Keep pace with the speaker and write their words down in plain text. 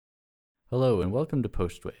Hello and welcome to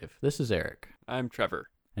Postwave. This is Eric, I'm Trevor.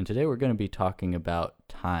 and today we're going to be talking about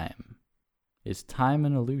time. Is time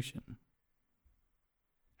an illusion?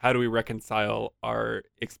 How do we reconcile our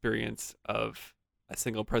experience of a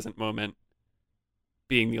single present moment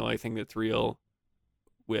being the only thing that's real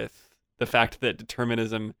with the fact that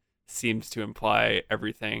determinism seems to imply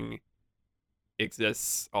everything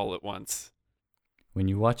exists all at once? When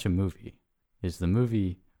you watch a movie, is the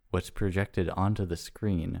movie what's projected onto the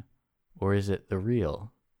screen, or is it the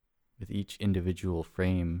real, with each individual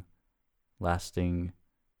frame lasting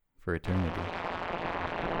for eternity?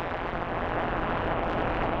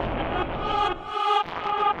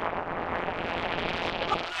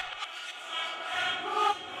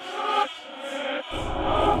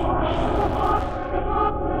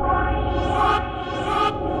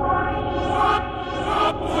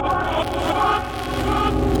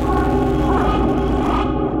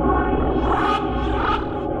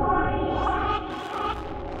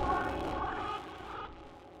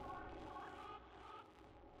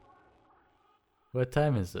 What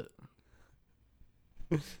time is it?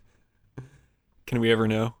 Can we ever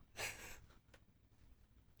know?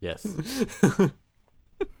 Yes.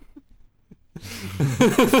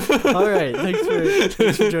 All right. Thanks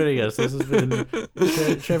for joining us. This has been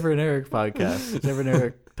Trevor and Eric podcast. Trevor and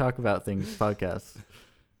Eric talk about things podcast.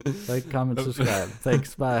 Like, comment, subscribe.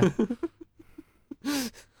 Thanks. Bye.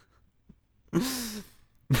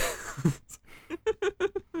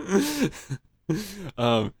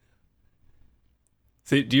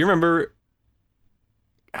 So do you remember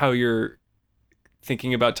how your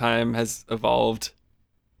thinking about time has evolved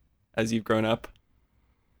as you've grown up?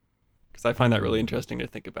 Because I find that really interesting to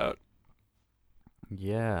think about.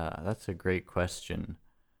 Yeah, that's a great question.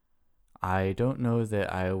 I don't know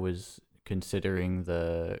that I was considering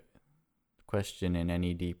the question in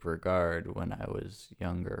any deep regard when I was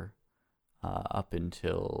younger, up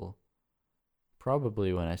until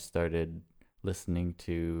probably when I started listening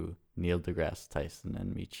to Neil deGrasse Tyson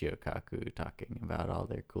and Michio Kaku talking about all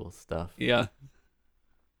their cool stuff. Yeah.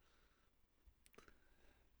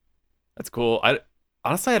 That's cool. I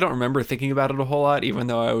don't remember thinking about it a whole lot, even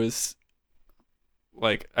though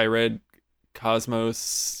I read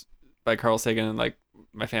Cosmos by Carl Sagan, and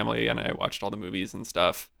my family and I watched all the movies and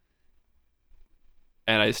stuff.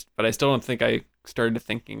 But I still don't think I started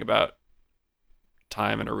thinking about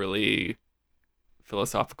time in a really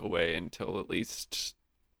philosophical way until at least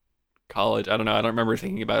college. I don't know. I don't remember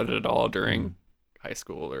thinking about it at all during high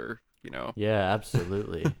school or. Yeah,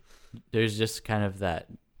 absolutely. There's just kind of that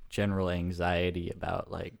general anxiety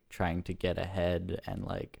about trying to get ahead and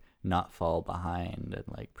not fall behind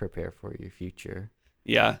and prepare for your future.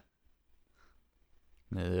 Yeah.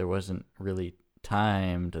 There wasn't really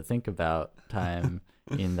time to think about time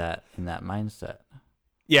in that mindset.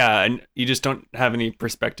 Yeah, and you just don't have any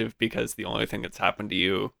perspective because the only thing that's happened to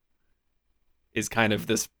you is kind of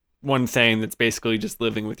this one thing that's basically just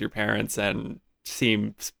living with your parents and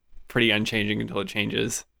seems pretty unchanging until it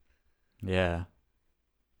changes. Yeah.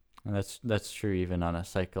 And that's true even on a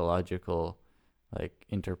psychological,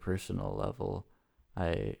 interpersonal level.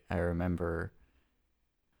 I remember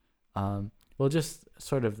just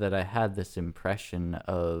sort of that I had this impression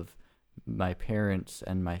of my parents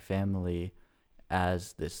and my family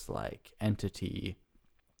as this entity,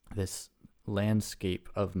 this landscape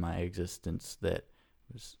of my existence that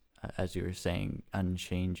was, as you were saying,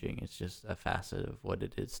 unchanging. It's just a facet of what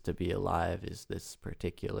it is to be alive, is this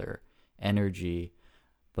particular energy.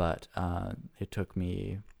 But it took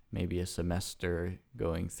me maybe a semester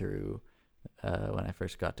going through when I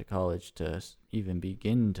first got to college to even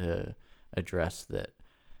begin to address that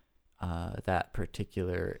that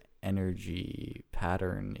particular energy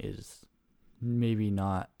pattern is maybe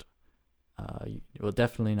not,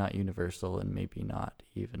 definitely not universal, and maybe not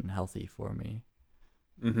even healthy for me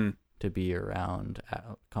to be around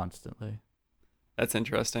constantly. That's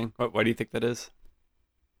interesting. Why do you think that is?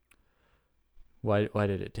 Why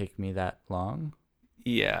did it take me that long?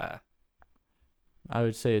 Yeah. I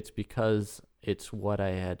would say it's because it's what I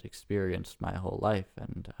had experienced my whole life,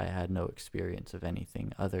 and I had no experience of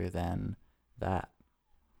anything other than that.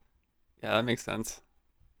 Yeah, that makes sense.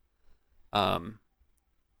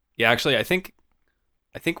 Yeah, actually, I think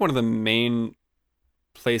one of the main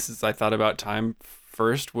places I thought about time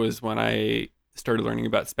first was when I started learning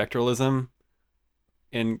about spectralism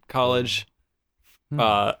in college.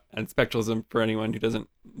 And spectralism, for anyone who doesn't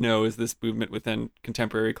know, is this movement within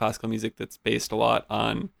contemporary classical music that's based a lot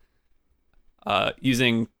on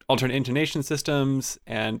using alternate intonation systems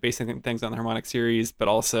and basing things on the harmonic series, but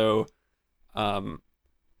also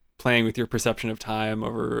playing with your perception of time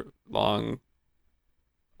over long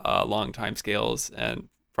long time scales and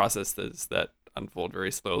processes that unfold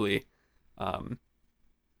very slowly. And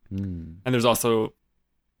there's also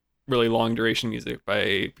really long duration music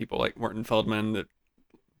by people like Morton Feldman, that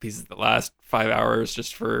pieces that last 5 hours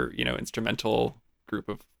just for, instrumental group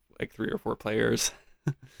of like 3 or 4 players.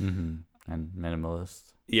 And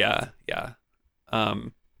minimalist. Yeah. I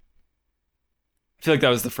feel like that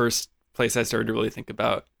was the first place I started to really think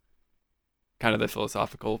about kind of the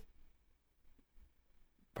philosophical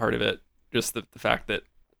part of it. Just the fact that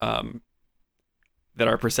that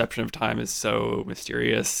our perception of time is so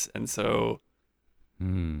mysterious and so. I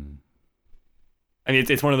mean,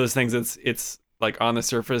 it's one of those things that's it's like on the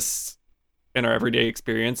surface in our everyday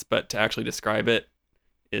experience, but to actually describe it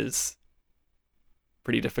is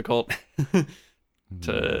pretty difficult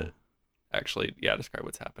to actually, describe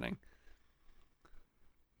what's happening.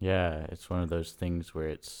 Yeah, it's one of those things where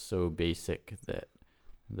it's so basic that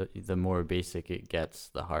the more basic it gets,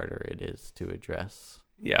 the harder it is to address.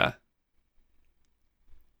 Yeah.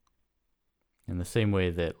 In the same way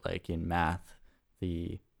that, like in math,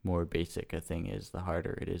 the more basic a thing is, the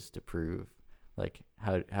harder it is to prove. Like,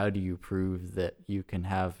 how do you prove that you can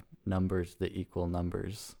have numbers that equal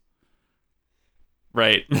numbers?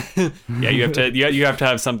 Right. Yeah, you have to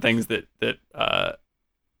have some things that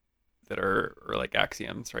are like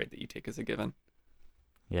axioms, right, that you take as a given.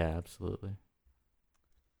 Yeah, absolutely.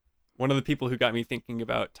 One of the people who got me thinking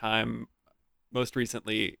about time most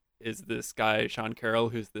recently is this guy, Sean Carroll,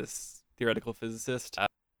 who's this theoretical physicist at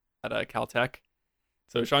Caltech.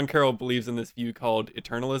 So Sean Carroll believes in this view called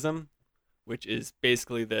eternalism, which is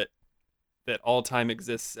basically that all time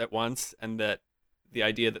exists at once, and that the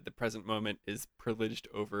idea that the present moment is privileged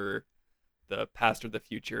over the past or the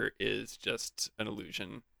future is just an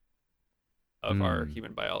illusion of our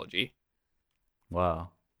human biology. Wow.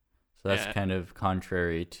 So that's kind of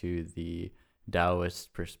contrary to the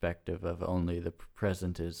Taoist perspective of only the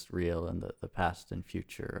present is real and the past and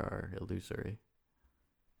future are illusory.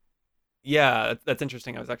 Yeah, that's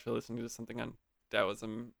interesting. I was actually listening to something on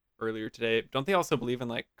Taoism earlier today. Don't they also believe in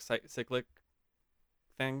like cyclic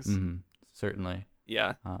things? Certainly.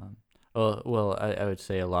 Yeah. Well, I would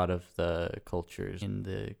say a lot of the cultures in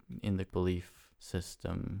the belief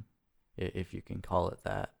system, if you can call it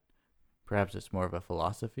that, perhaps it's more of a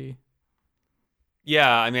philosophy.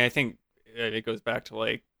 Yeah, I mean, I think it goes back to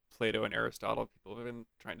like Plato and Aristotle. People have been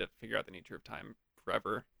trying to figure out the nature of time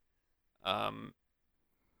forever. I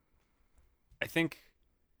think,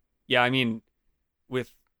 I mean,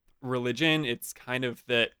 with religion, it's kind of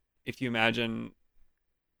that if you imagine,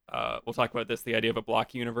 we'll talk about this, the idea of a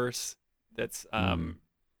block universe that's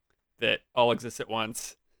that all exists at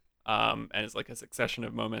once, and is like a succession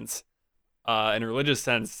of moments. In a religious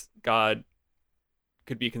sense, God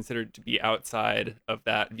could be considered to be outside of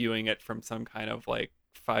that, viewing it from some kind of like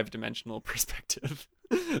 5-dimensional perspective.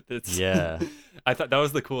 I thought that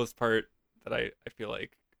was the coolest part that I feel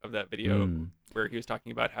like of that video, where he was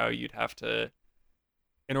talking about how you'd have to,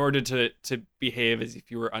 in order to behave as if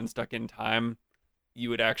you were unstuck in time, you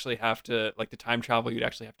would actually have to, like, to time travel, you'd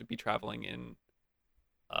actually have to be traveling in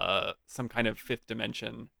some kind of 5th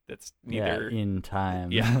dimension that's neither in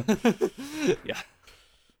time. Yeah.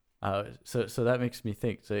 So that makes me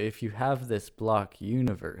think. So if you have this block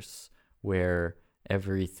universe where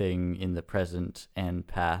everything in the present and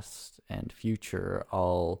past and future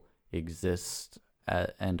all exist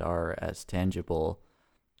and are as tangible,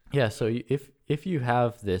 so if you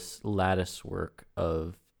have this lattice work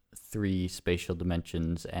of 3 spatial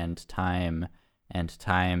dimensions and time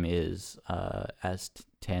is as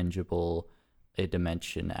tangible a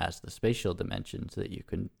dimension as the spatial dimensions that you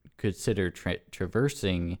can consider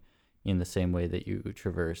traversing in the same way that you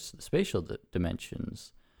traverse the spatial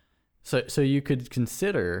dimensions. So you could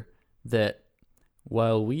consider that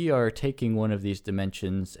while we are taking one of these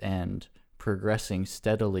dimensions and progressing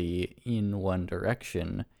steadily in one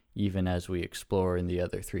direction, even as we explore in the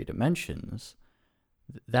other 3 dimensions,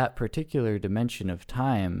 that particular dimension of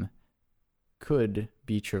time could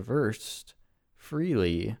be traversed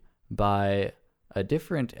freely by a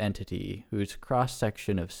different entity whose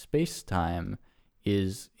cross-section of space-time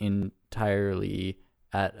is entirely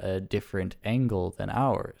at a different angle than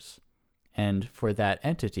ours. And for that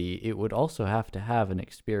entity, it would also have to have an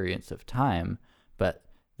experience of time, but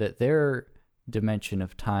that their dimension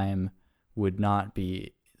of time would not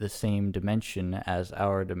be the same dimension as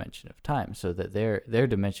our dimension of time, so that their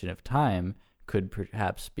dimension of time could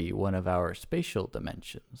perhaps be one of our spatial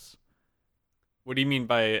dimensions. What do you mean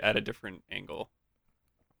by at a different angle?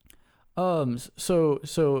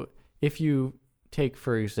 So if you take,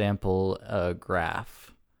 for example, a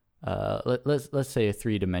graph let's say a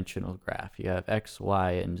three-dimensional graph. You have x,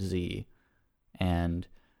 y, and z, and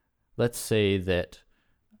let's say that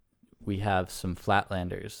we have some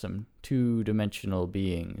flatlanders, some two-dimensional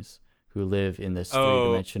beings who live in this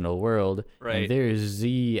three-dimensional world, right. and their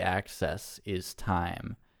z-axis is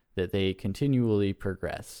time, that they continually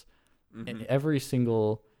progress. And every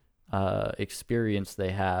single experience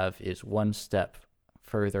they have is one step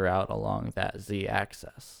further out along that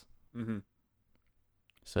z-axis.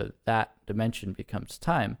 So that dimension becomes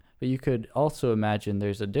time. But you could also imagine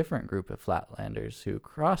there's a different group of flatlanders who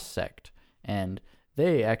cross-sect, and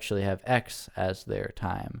they actually have x as their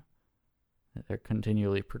time. They're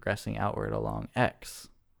continually progressing outward along x.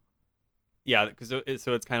 Yeah, because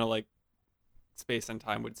so it's kind of like space and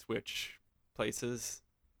time would switch places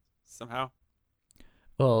somehow.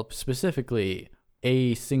 Well, specifically,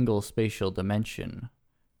 a single spatial dimension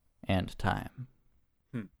and time.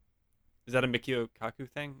 Is that a Mikio Kaku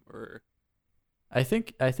thing, or? I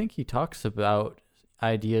think he talks about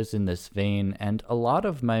ideas in this vein, and a lot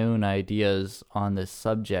of my own ideas on this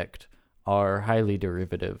subject are highly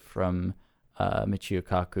derivative from Michio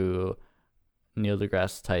Kaku, Neil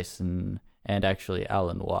deGrasse Tyson, and actually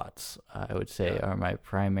Alan Watts, I would say, are my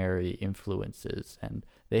primary influences. And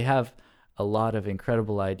they have a lot of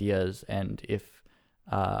incredible ideas, and if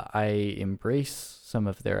I embrace some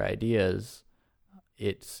of their ideas,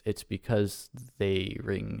 it's because they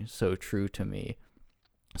ring so true to me.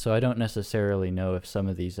 So I don't necessarily know if some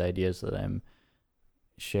of these ideas that I'm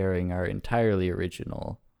sharing are entirely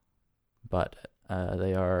original, but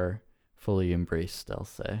they are fully embraced, I'll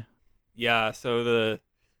say. Yeah, so the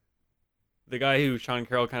guy who Sean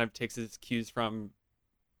Carroll kind of takes his cues from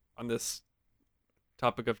on this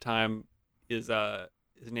topic of time is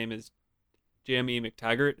his name is J.M.E.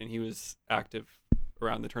 McTaggart, and he was active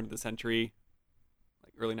around the turn of the century,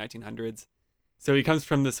 like early 1900s. So he comes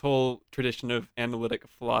from this whole tradition of analytic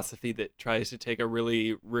philosophy that tries to take a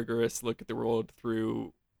really rigorous look at the world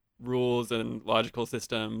through rules and logical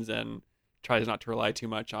systems, and tries not to rely too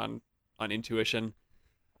much on intuition.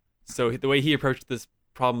 So the way he approached this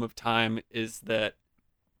problem of time is that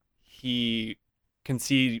he can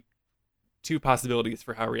see two possibilities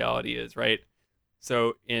for how reality is, right?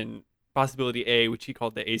 So in possibility A, which he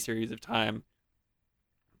called the A series of time,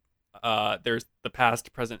 there's the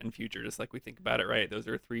past, present, and future, just like we think about it, right? Those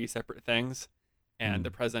are three separate things, and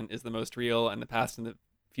the present is the most real, and the past and the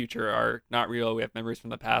future are not real. We have memories from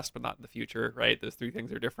the past, but not the future, right? Those three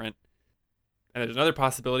things are different. And there's another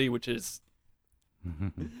possibility, which is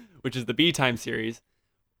the B time series,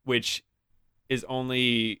 which is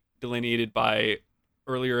only delineated by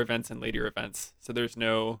earlier events and later events. So there's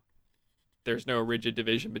no rigid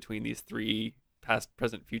division between these three past,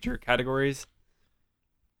 present, future categories.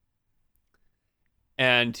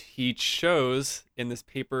 And he shows in this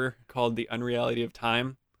paper called The Unreality of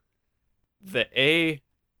Time, the A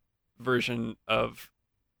version of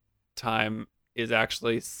time is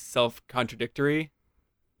actually self-contradictory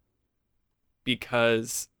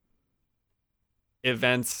because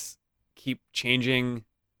events keep changing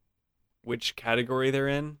which category they're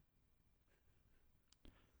in.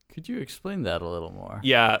 Could you explain that a little more?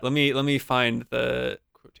 Yeah, let me find the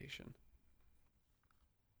quotation.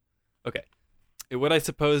 Okay. It would, I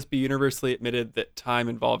suppose, be universally admitted that time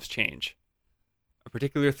involves change. A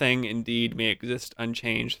particular thing, indeed, may exist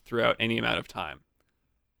unchanged throughout any amount of time.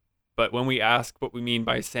 But when we ask what we mean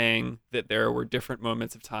by saying that there were different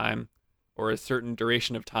moments of time, or a certain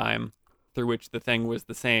duration of time through which the thing was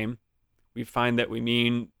the same, we find that we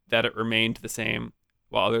mean that it remained the same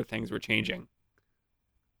while other things were changing.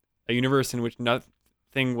 A universe in which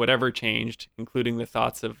nothing whatever changed, including the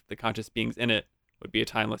thoughts of the conscious beings in it, would be a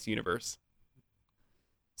timeless universe.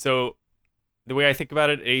 So the way I think about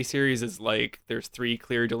it, A series is like there's three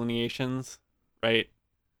clear delineations, right?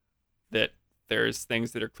 That there's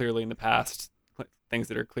things that are clearly in the past, things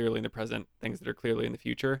that are clearly in the present, things that are clearly in the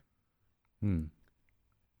future.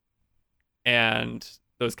 And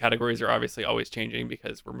those categories are obviously always changing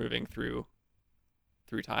because we're moving through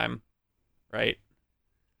time, right?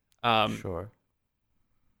 Sure.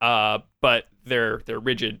 But they're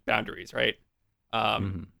rigid boundaries, right?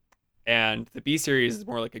 And the B series is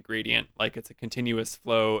more like a gradient, like it's a continuous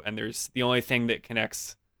flow, and there's the only thing that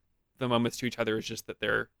connects the moments to each other is just that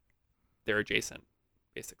they're adjacent,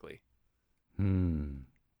 basically.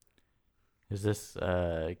 Is this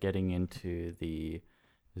getting into the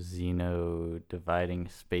Zeno dividing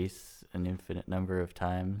space an infinite number of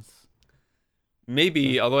times?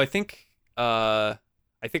 Maybe, although I think we're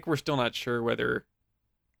still not sure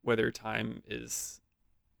whether time is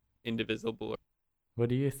indivisible. What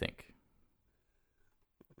do you think?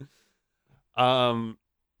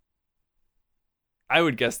 I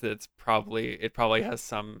would guess that it probably has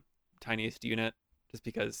some tiniest unit, just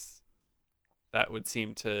because that would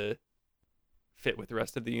seem to fit with the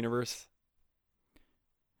rest of the universe.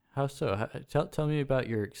 How so? Tell me about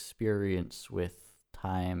your experience with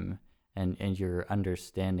time and your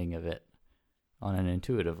understanding of it on an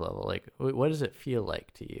intuitive level. Like, what does it feel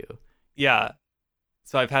like to you? Yeah.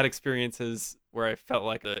 So I've had experiences where I felt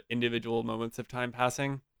like the individual moments of time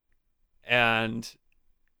passing, and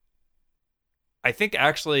I think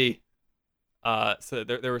actually, so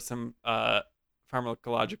there was some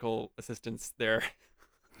pharmacological assistance there.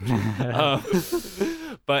 um,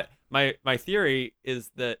 but my theory is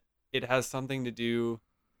that it has something to do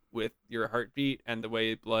with your heartbeat and the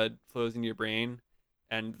way blood flows in your brain,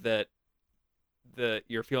 and that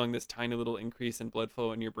you're feeling this tiny little increase in blood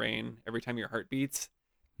flow in your brain every time your heart beats,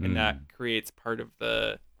 and that Hmm. creates part of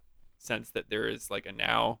the sense that there is like a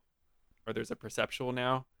now, or there's a perceptual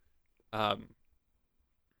now. Um,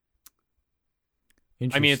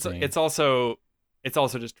 I mean, Interesting. it's also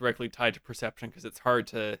just directly tied to perception, because it's hard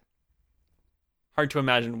to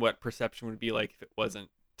imagine what perception would be like if it wasn't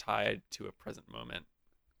tied to a present moment.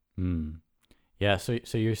 Hmm. Yeah. So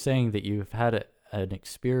you're saying that you've had an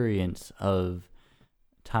experience of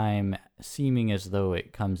time seeming as though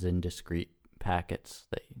it comes in discrete packets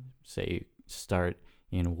that say start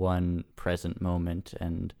in one present moment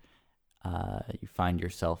and you find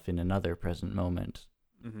yourself in another present moment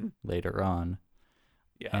Hmm. later on,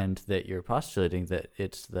 Yeah. and that you're postulating that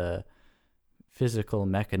it's the physical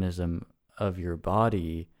mechanism of your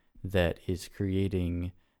body that is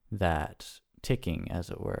creating that ticking,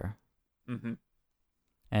 as it were. Hmm.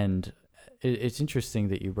 And it's interesting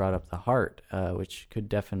that you brought up the heart, which could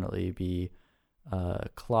definitely be a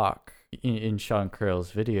clock. In Sean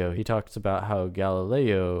Curl's video, he talks about how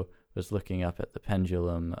Galileo was looking up at the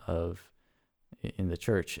pendulum of in the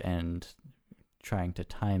church and trying to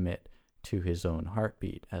time it to his own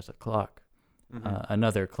heartbeat as a clock. Hmm.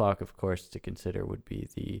 Another clock, of course, to consider would be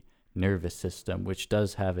the nervous system, which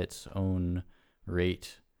does have its own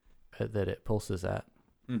rate that it pulses at.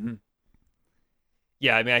 Hmm.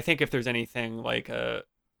 Yeah, I mean, I think if there's anything like a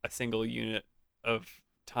single unit of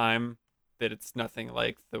time, that it's nothing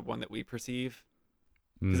like the one that we perceive,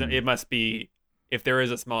 because Mm. it must be, if there is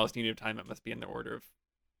a smallest unit of time, it must be in the order of,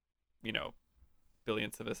 you know,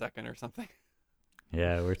 billionths of a second or something.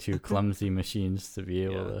 Yeah, we're too clumsy machines to be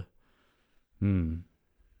able Yeah. to. Hmm.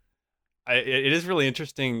 It is really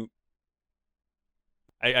interesting.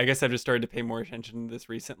 I guess I've just started to pay more attention to this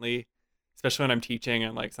recently, especially when I'm teaching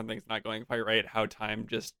and like something's not going quite right, how time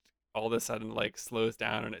just all of a sudden like slows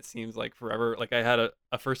down and it seems like forever. Like I had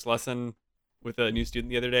a first lesson with a new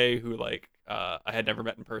student the other day who like I had never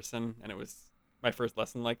met in person, and it was my first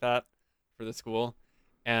lesson like that for the school.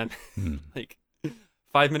 And Hmm. like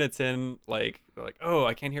 5 minutes in, like they're like, "Oh,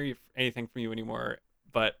 I can't hear anything from you anymore."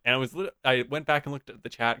 But and I went back and looked at the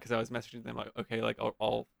chat because I was messaging them like, "Okay, like I'll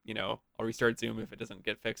I'll restart Zoom if it doesn't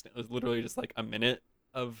get fixed." And it was literally just like a minute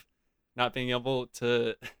of not being able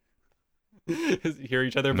to hear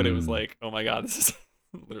each other, but it was Hmm. like, "Oh my god, this is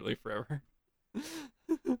literally forever."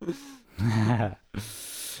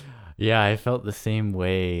 Yeah, I felt the same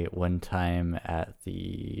way one time at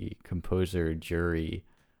the composer jury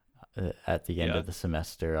at the end Yeah. of the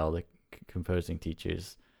semester. All the composing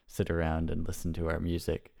teachers sit around and listen to our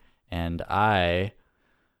music. And I,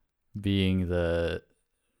 being the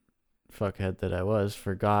fuckhead that I was,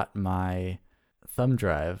 forgot my thumb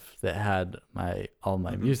drive that had my all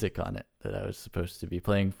my Hmm. music on it that I was supposed to be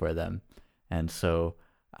playing for them. And so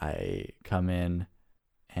I come in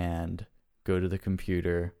and go to the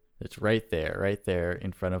computer that's right there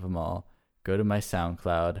in front of them all. Go to my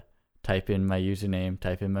SoundCloud, type in my username,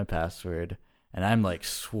 type in my password, and I'm like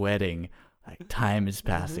sweating. Like time is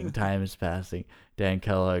passing, time is passing. Dan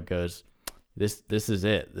Kellogg goes, "This is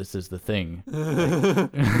it. This is the thing."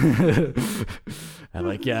 Like, I'm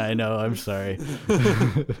like, "Yeah, I know. I'm sorry."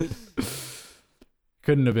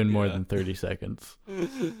 Couldn't have been more Yeah. than 30 seconds.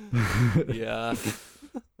 Yeah.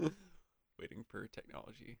 Waiting for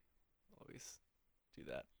technology. Always do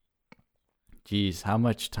that. Geez, how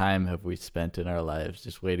much time have we spent in our lives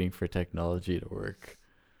just waiting for technology to work?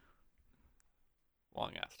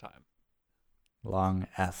 Long ass time. Long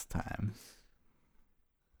ass time.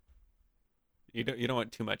 You don't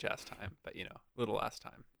want too much ass time, but little ass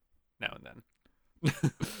time now and then.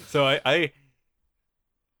 So I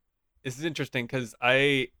this is interesting because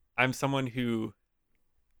I'm someone who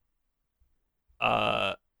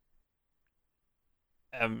uh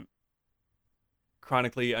am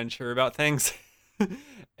chronically unsure about things.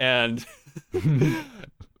 And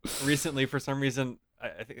recently, for some reason,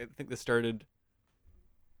 I think this started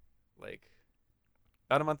like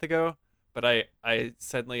about a month ago, but I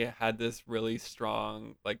suddenly had this really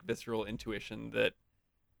strong like visceral intuition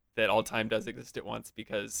that all time does exist at once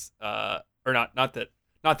because or not that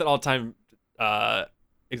all time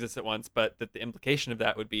exists at once, but that the implication of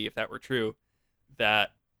that would be, if that were true,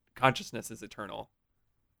 that consciousness is eternal.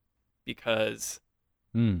 Because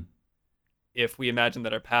Hmm. if we imagine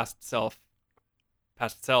that our past selves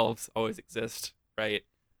always exist, right,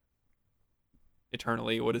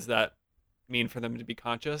 eternally, what does that mean for them to be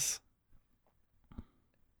conscious?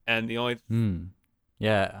 And Hmm.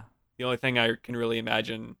 Yeah. the only thing I can really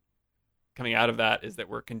imagine coming out of that is that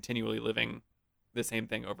we're continually living the same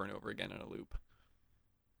thing over and over again in a loop.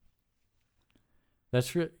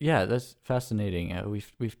 Yeah, that's fascinating.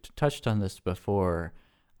 We've touched on this before.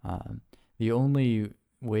 Um, the only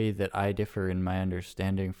way that I differ in my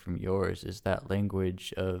understanding from yours is that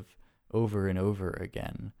language of over and over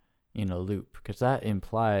again in a loop, because that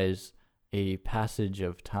implies a passage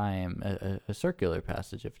of time, a circular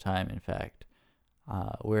passage of time, in fact.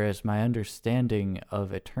 Whereas my understanding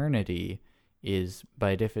of eternity is,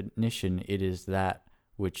 by definition, it is that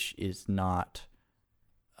which is not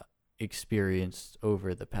experienced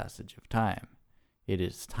over the passage of time. It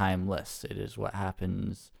is timeless. It is what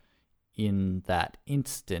happens in that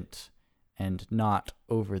instant and not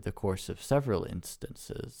over the course of several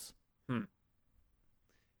instances. Hmm.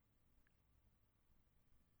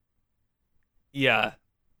 Yeah,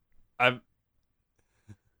 I'm.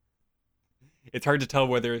 It's hard to tell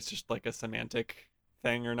whether it's just like a semantic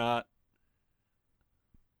thing or not,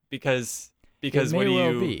 because It what may do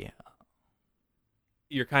well you be.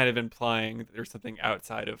 you're kind of implying that there's something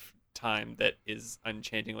outside of time that is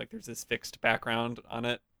unchanging, like there's this fixed background on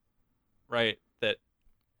it, right?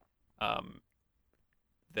 Um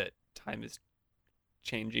that time is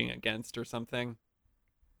changing against or something.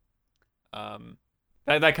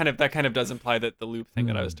 That kind of does imply that the loop thing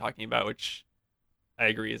that I was Hmm. talking about, which I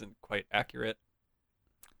agree isn't quite accurate.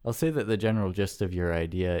 I'll say that the general gist of your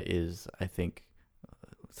idea is, I think,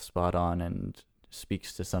 spot on and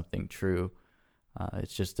speaks to something true.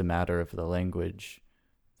 It's just a matter of the language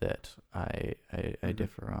that I Mm-hmm.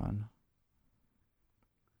 differ on.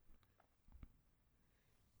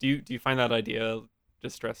 Do you find that idea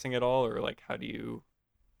distressing at all, or like how do you?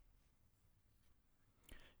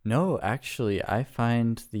 No, actually, I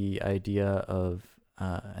find the idea of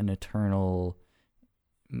an eternal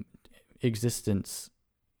existence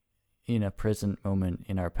in a present moment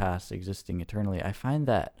in our past existing eternally, I find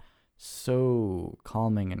that so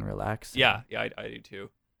calming and Yeah, relaxing yeah, I do too.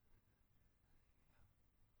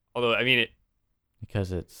 Although I mean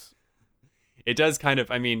because it's it does kind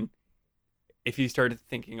of, I mean, if you started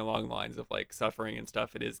thinking along the lines of like suffering and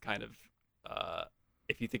stuff, it is kind of uh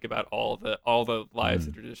if you think about all the lives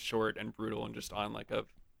that mm, are just short and brutal and just on like a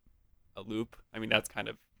loop, I mean that's kind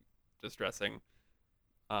of distressing.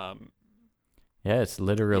 Um yeah, it's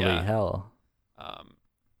literally yeah. hell. Um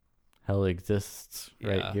Hell exists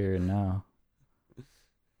right yeah. here and now.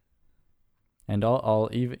 And all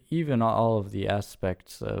even all of the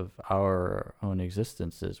aspects of our own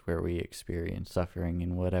existences where we experience suffering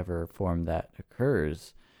in whatever form that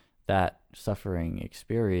occurs, that suffering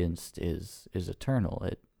experienced is eternal.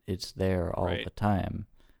 It's there all Right. the time.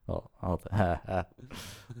 Well, all the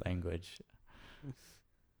language.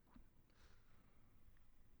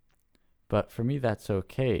 But for me that's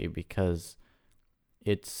okay because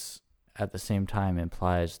it's at the same time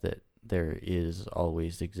implies that there is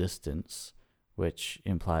always existence, which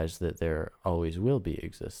implies that there always will be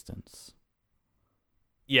existence.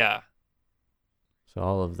 Yeah. So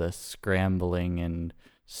all of the scrambling and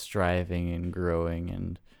striving and growing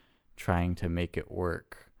and trying to make it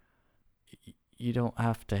work, you don't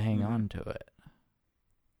have to hang Hmm. on to it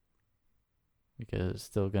because it's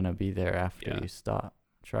still going to be there after Yeah. you stop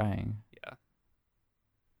trying. Yeah.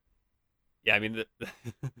 Yeah, I mean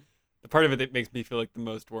the part of it that makes me feel like the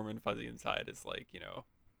most warm and fuzzy inside is like,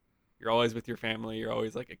 you're always with your family, you're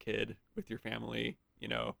always like a kid with your family,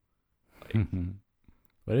 like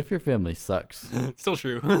What if your family sucks? still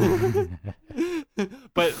true.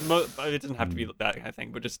 But it doesn't have to be Mm. that kind of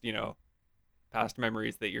thing, but just, past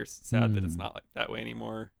memories that you're sad that it's Hmm. not like that way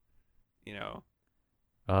anymore, you know,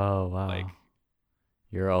 Oh, like wow.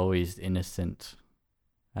 You're always innocent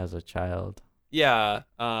as a child. yeah,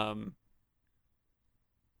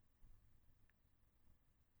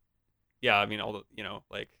 yeah, I mean all the,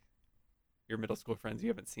 like your middle school friends you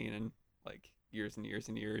haven't seen in like years and years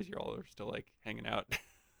and years, you all are still like hanging out.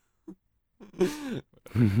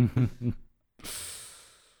 Whatever.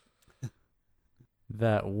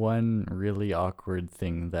 That one really awkward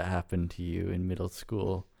thing that happened to you in middle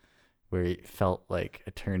school where it felt like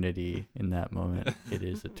eternity in that moment. It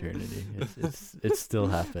is eternity. It's still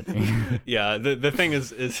happening. Yeah, the thing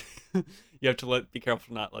is you have to be careful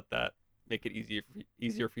to not let that make it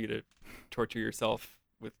easier for you to torture yourself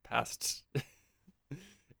with past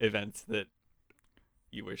events that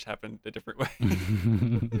you wish happened a different way.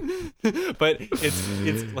 But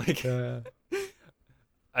it's like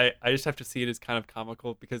I just have to see it as kind of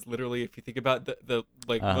comical, because literally if you think about the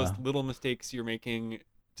like most little mistakes you're making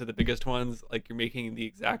to the biggest ones, like you're making the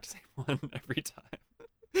exact same one every time.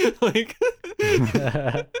 Like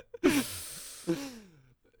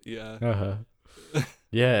yeah.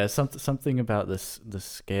 Yeah, something about the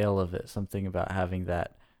scale of it, something about having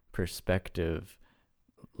that perspective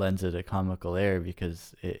lends it a comical air,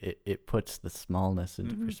 because it puts the smallness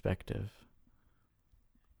into perspective.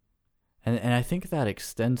 And I think that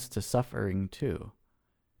extends to suffering too.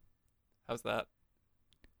 How's that?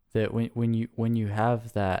 That when you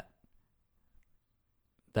have that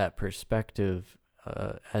perspective,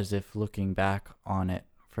 as if looking back on it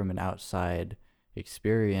from an outside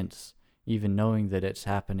experience, even knowing that it's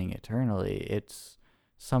happening eternally, it's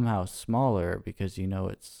somehow smaller, because you know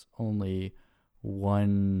it's only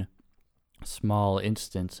one small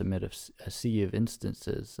instance amid a sea of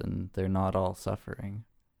instances, and they're not all suffering.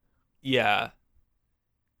 Yeah,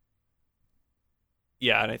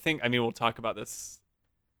 and I think, I mean, we'll talk about this,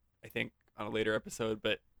 I think, on a later episode,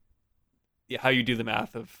 but yeah, how you do the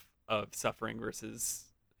math of suffering versus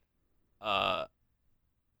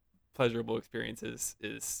pleasurable experiences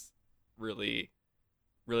is really,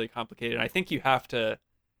 really complicated. And I think you have to,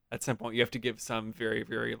 at some point, you have to give some very,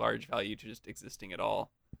 very large value to just existing at all,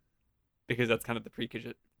 because that's kind of the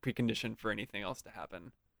precondition for anything else to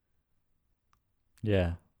happen.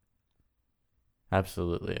 Yeah.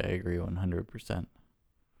 Absolutely, I agree 100%.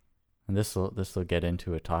 And this will get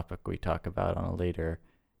into a topic we talk about on a later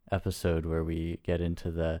episode, where we get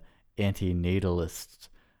into the anti-natalist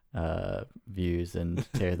views and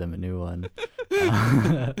tear them a new one.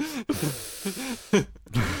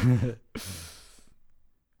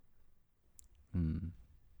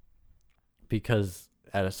 Because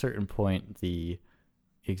at a certain point, the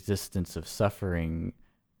existence of suffering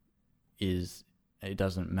it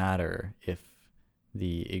doesn't matter if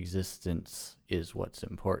the existence is what's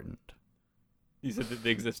important. You said that the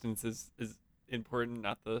existence is important,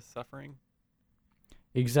 not the suffering?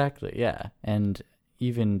 Exactly, yeah. And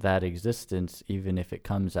even that existence, even if it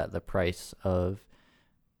comes at the price of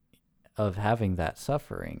having that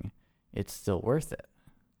suffering, it's still worth it.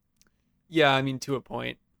 Yeah, I mean, to a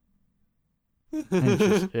point.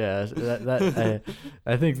 Yeah,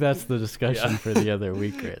 I think that's the discussion for the other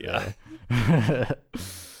week right there.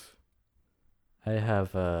 I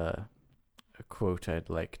have a quote I'd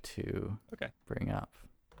like to bring up.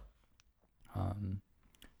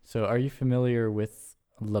 So are you familiar with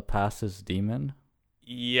Laplace's demon?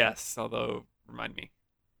 Yes, although remind me.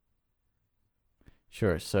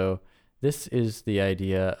 Sure. So this is the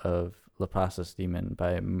idea of Laplace's demon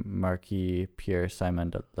by Marquis Pierre-Simon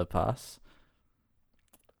de Laplace.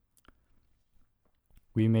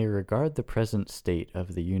 We may regard the present state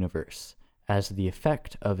of the universe as the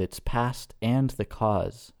effect of its past and the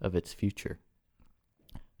cause of its future.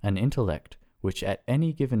 An intellect which at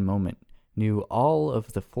any given moment knew all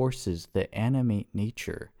of the forces that animate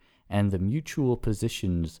nature and the mutual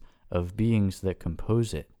positions of beings that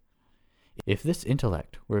compose it. If this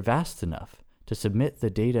intellect were vast enough to submit the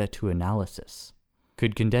data to analysis,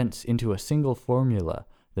 could condense into a single formula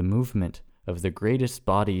the movement of the greatest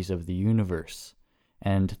bodies of the universe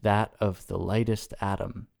and that of the lightest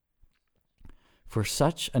atom, for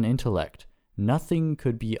such an intellect, nothing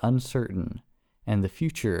could be uncertain, and the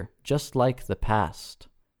future, just like the past,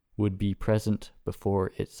 would be present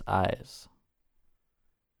before its eyes.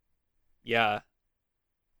 Yeah.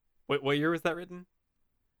 What year was that written?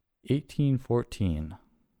 1814.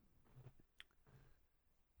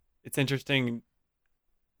 It's interesting.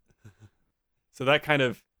 So that kind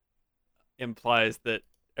of implies that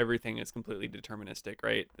everything is completely deterministic,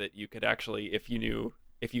 right? That you could actually, if you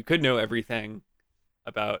could know everything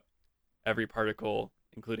about every particle,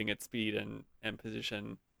 including its speed and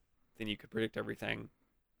position, then you could predict everything.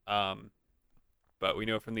 But we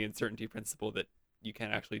know from the uncertainty principle that you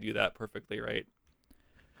can't actually do that perfectly, right?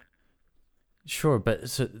 Sure, but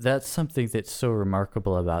so that's something that's so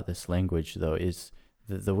remarkable about this language, though, is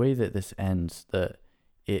the way that this ends.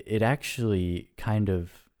 It actually kind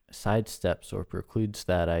of sidesteps or precludes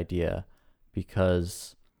that idea,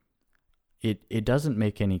 because it doesn't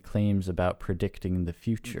make any claims about predicting the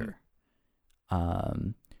future.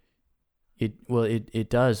 It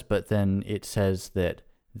does, but then it says that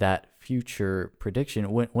that future prediction,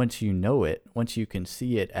 once you know it, once you can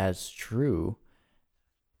see it as true,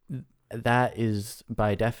 that is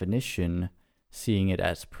by definition seeing it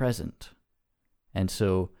as present. And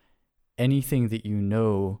so anything that you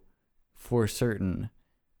know for certain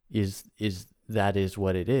is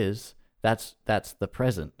what it is. That's the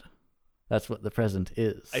present. That's what the present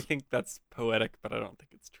is. I think that's poetic, but I don't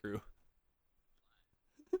think it's true.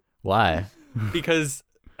 Why? Because,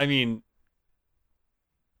 I mean,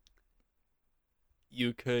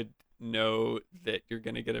 you could know that you're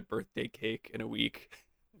going to get a birthday cake in a week.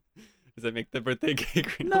 Does that make the birthday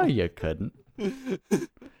cake real? No, you couldn't.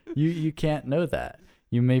 You can't know that.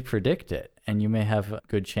 You may predict it, and you may have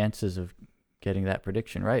good chances of getting that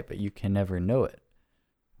prediction right, but you can never know it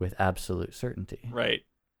with absolute certainty. Right.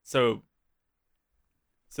 So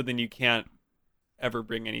then you can't ever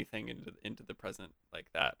bring anything into the present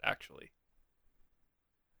like that, actually.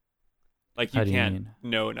 Like you can't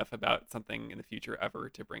know enough about something in the future ever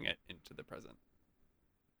to bring it into the present.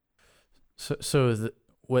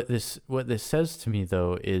 What this says to me,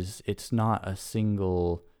 though, is it's not a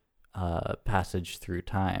single passage through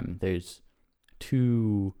time. There's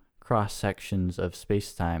two cross sections of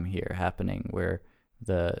space-time here happening where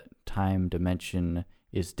the time dimension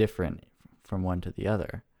is different from one to the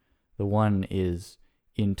other. The one is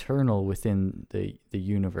internal within the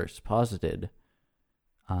universe posited,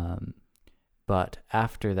 but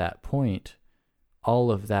after that point, all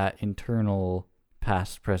of that internal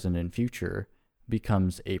past, present, and future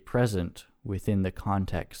becomes a present within the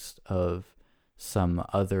context of some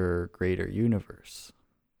other greater universe.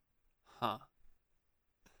 Huh.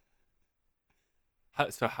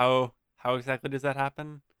 How exactly does that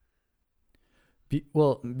happen?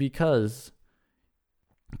 Because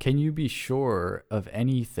can you be sure of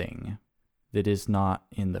anything that is not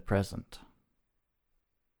in the present?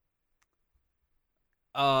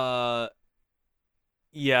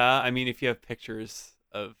 Yeah, I mean, if you have pictures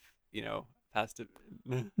of, past.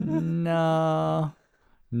 No,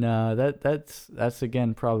 that's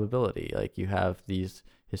again probability. Like you have these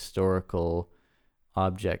historical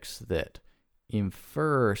objects that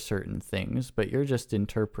infer certain things, but you're just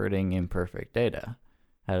interpreting imperfect data.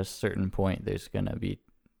 At a certain point, there's going to be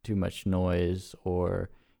too much noise, or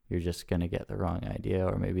you're just going to get the wrong idea,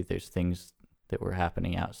 or maybe there's things that were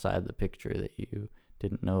happening outside the picture that you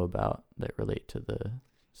didn't know about that relate to the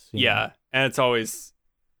scene. Yeah, and it's always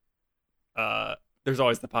there's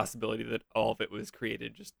always the possibility that all of it was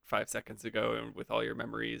created just 5 seconds ago and with all your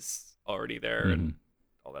memories already there and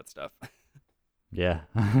all that stuff. Yeah.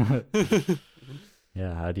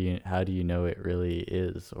 Yeah, how do you know it really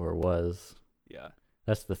is or was? Yeah.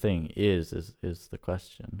 That's the thing. Is the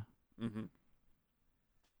question. Mm-hmm.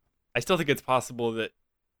 I still think it's possible that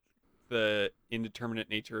the indeterminate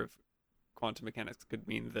nature of quantum mechanics could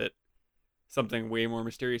mean that something way more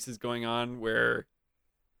mysterious is going on, where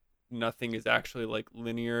nothing is actually like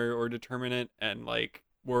linear or determinate, and like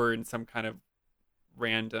we're in some kind of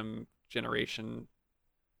random generation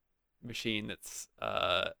machine that's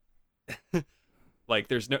like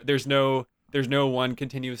there's no one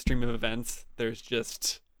continuous stream of events. There's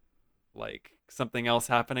just like something else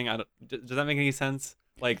happening. Does that make any sense?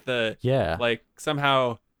 Like like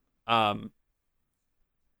somehow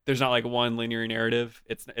there's not like one linear narrative.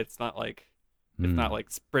 It's not like it's not like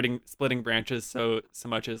splitting branches so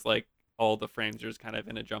much as like all the frames are just kind of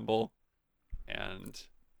in a jumble, and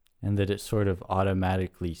that it sort of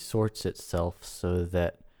automatically sorts itself so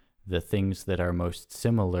that the things that are most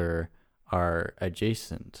similar are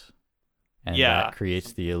adjacent, and that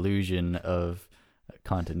creates the illusion of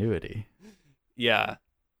continuity. Yeah,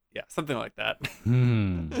 something like that.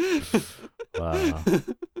 Wow.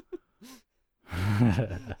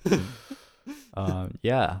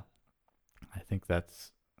 Yeah, I think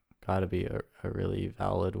that's got to be a really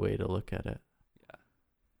valid way to look at it.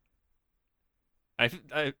 Yeah,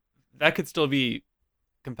 I that could still be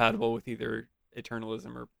compatible with either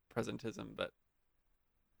eternalism or presentism, but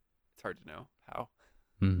it's hard to know how.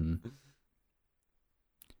 Mm-hmm.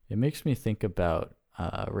 It makes me think about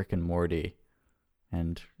Rick and Morty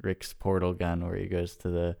and Rick's portal gun, where he goes to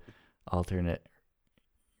the alternate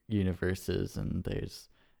universes, and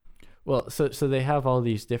so they have all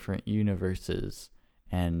these different universes,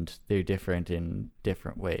 and they're different in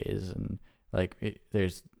different ways, and like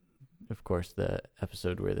there's of course the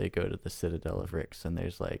episode where they go to the Citadel of Ricks, and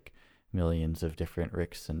there's like millions of different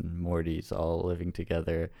Ricks and Mortys all living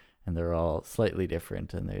together, and they're all slightly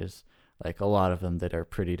different, and there's like a lot of them that are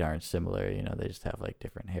pretty darn similar. They just have like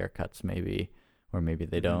different haircuts maybe, or maybe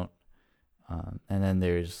they don't. And then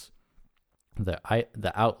there's the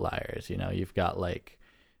outliers. You've got like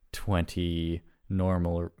 20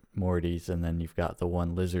 normal Mortys, and then you've got the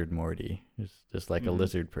one lizard Morty who's just like a Mhm.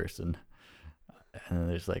 lizard person. And then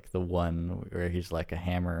there's like the one where he's like a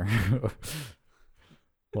hammer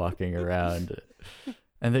walking around.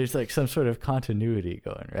 And there's like some sort of continuity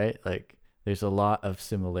going, right? Like there's a lot of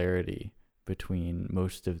similarity between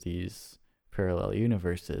most of these parallel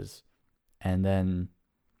universes. And then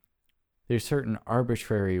there's certain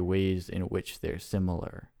arbitrary ways in which they're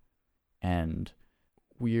similar and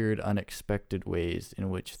weird, unexpected ways in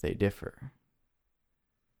which they differ.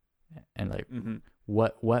 And like Mm-hmm.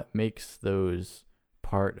 what makes those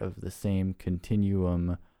part of the same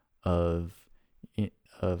continuum of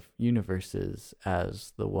universes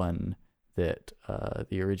as the one that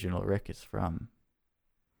the original Rick is from?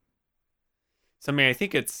 So I mean, I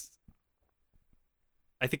think it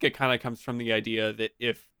kind of comes from the idea that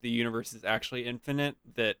if the universe is actually infinite,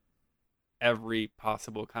 that every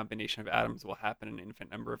possible combination of atoms will happen an infinite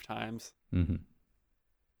number of times, Mm-hmm.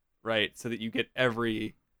 right? So that you get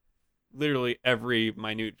literally every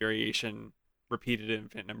minute variation repeated an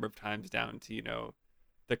infinite number of times, down to,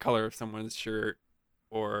 the color of someone's shirt,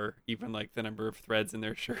 or even like the number of threads in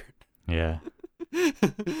their shirt Yeah.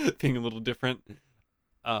 being a little different,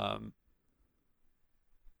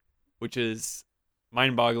 which is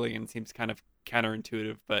mind-boggling and seems kind of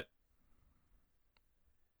counterintuitive, but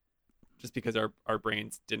just because our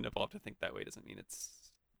brains didn't evolve to think that way doesn't mean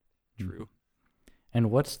it's true.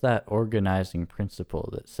 And what's that organizing principle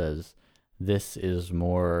that says this is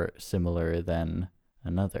more similar than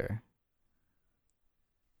another?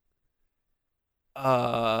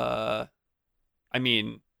 I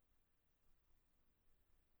mean,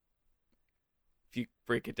 if you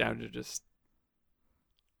break it down to just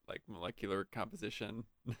like molecular composition,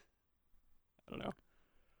 I don't know.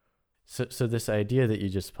 So this idea that you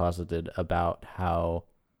just posited about how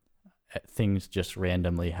things just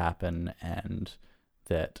randomly happen and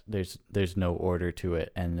that there's no order to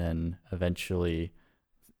it, and then eventually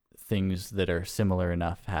things that are similar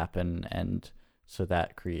enough happen, and so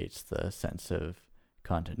that creates the sense of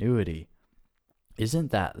continuity.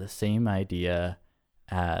 Isn't that the same idea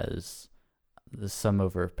as the sum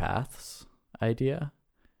over paths idea,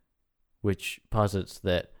 which posits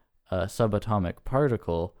that a subatomic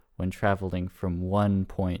particle, when traveling from one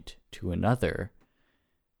point to another,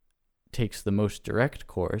 takes the most direct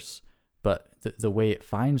course, but the way it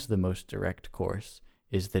finds the most direct course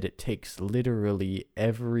is that it takes literally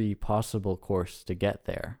every possible course to get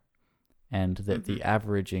there, and that the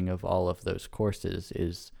averaging of all of those courses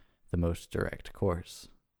is the most direct course.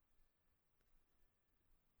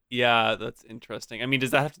 Yeah, that's interesting. I mean,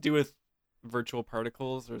 does that have to do with virtual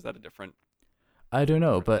particles, or is that a different? I don't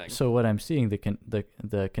know, but thing? So what I'm seeing,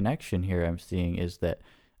 the connection here I'm seeing is that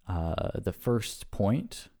the first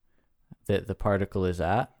point that the particle is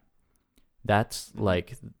at, that's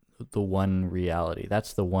like the one reality.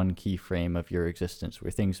 That's the one key frame of your existence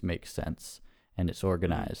where things make sense and it's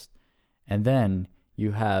organized. And then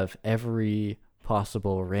you have every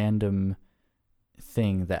possible random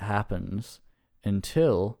thing that happens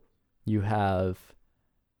until you have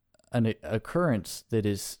an occurrence that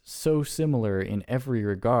is so similar in every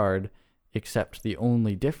regard, except the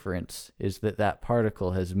only difference is that that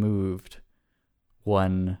particle has moved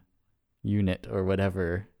one unit or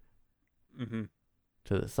whatever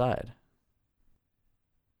to the side.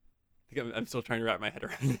 I think I'm still trying to wrap my head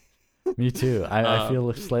around it. Me too. I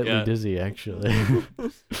feel slightly dizzy, actually.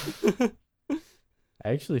 I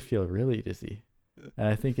actually feel really dizzy. And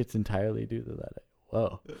I think it's entirely due to that.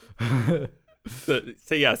 Whoa. Just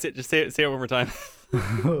say it one more time.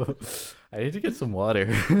 I need to get some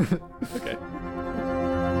water. Okay.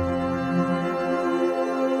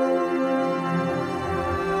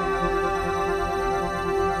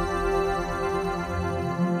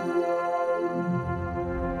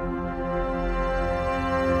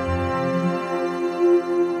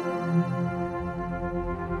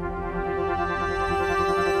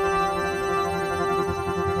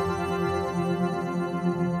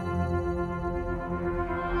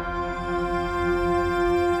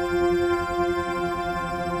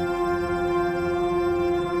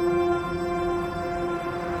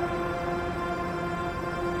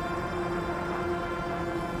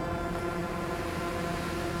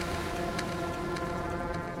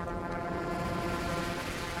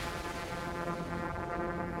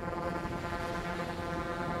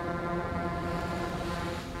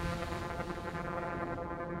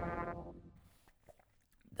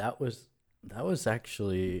 That was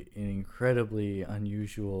actually an incredibly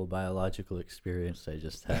unusual biological experience I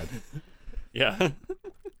just had. Yeah.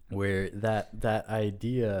 Where that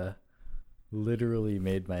idea literally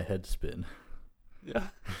made my head spin. Yeah.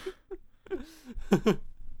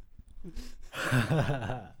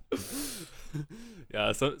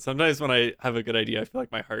 Yeah, so sometimes when I have a good idea, I feel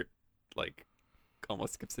like my heart like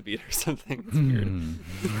almost skips a beat or something. It's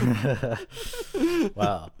weird.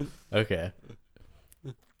 Wow. Okay.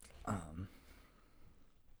 Um,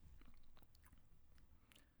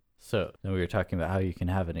 so then we were talking about how you can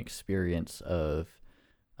have an experience of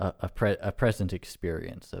a present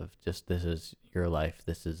experience of just, this is your life,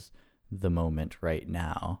 this is the moment right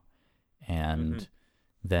now, and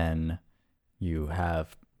then you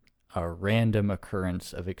have a random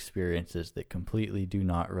occurrence of experiences that completely do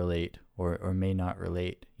not relate or may not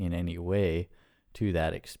relate in any way to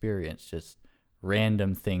that experience, just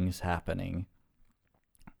random things happening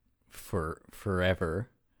for forever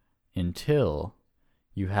until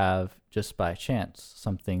you have, just by chance,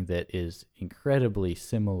 something that is incredibly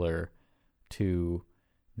similar to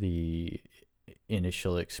the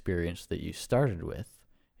initial experience that you started with,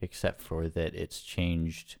 except for that it's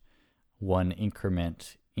changed one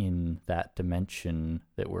increment in that dimension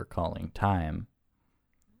that we're calling time.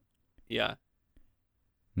 Yeah.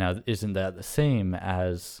 Now, isn't that the same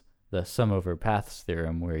as the sum over paths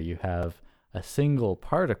theorem, where you have a single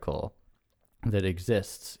particle that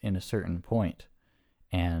exists in a certain point,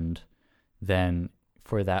 and then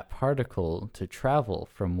for that particle to travel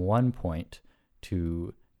from one point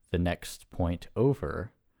to the next point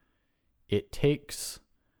over, it takes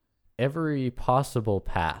every possible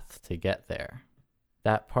path to get there.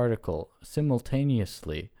 That particle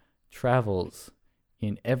simultaneously travels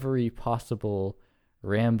in every possible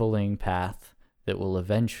rambling path that will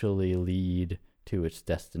eventually lead to its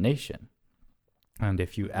destination. And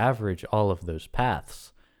if you average all of those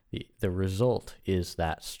paths, the result is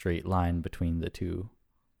that straight line between the two.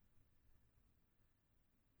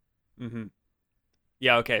 Mm-hmm.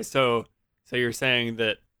 Yeah, okay. So you're saying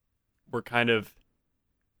that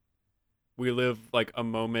we live like a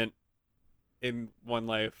moment in one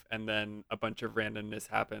life, and then a bunch of randomness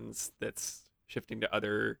happens that's shifting to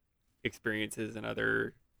other experiences and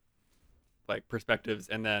other like perspectives,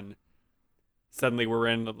 and then suddenly we're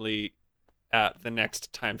randomly at the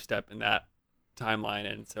next time step in that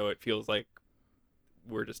timeline, and so it feels like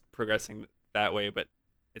we're just progressing that way, but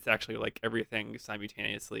it's actually like everything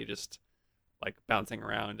simultaneously just like bouncing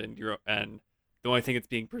around, and the only thing that's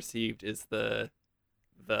being perceived is the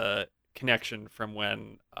connection from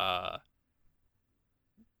when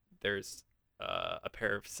there's a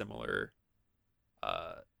pair of similar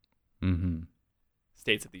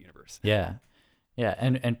states of the universe. Yeah.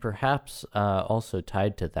 And perhaps also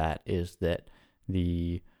tied to that is that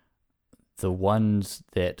the ones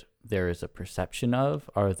that there is a perception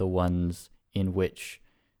of are the ones in which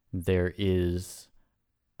there is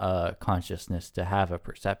a consciousness to have a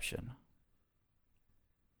perception.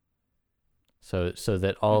 So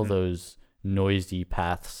that all those noisy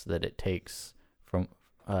paths that it takes from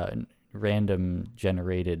random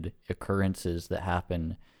generated occurrences that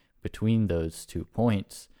happen between those 2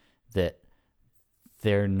 points, that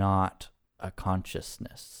they're not a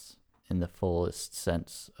consciousness in the fullest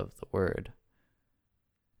sense of the word.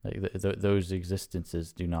 Like those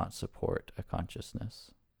existences do not support a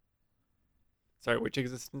consciousness. Sorry, which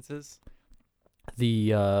existences?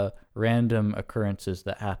 The random occurrences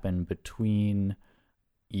that happen between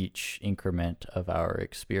each increment of our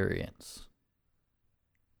experience.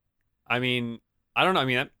 I mean, I don't know. I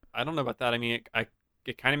mean, I don't know about that. I mean,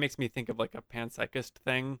 it kind of makes me think of like a panpsychist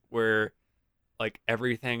thing where like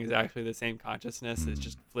everything is actually the same consciousness. It's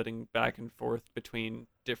just flitting back and forth between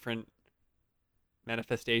different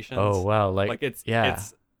manifestations. Oh wow, like it's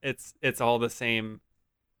all the same.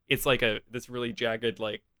 It's like this really jagged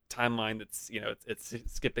like timeline that's it's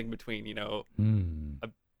skipping between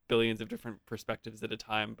billions of different perspectives at a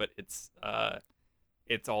time, but it's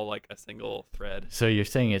all like a single thread. So you're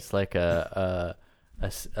saying it's like a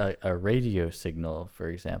radio signal, for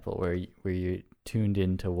example, where you tuned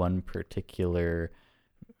into one particular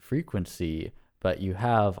frequency, but you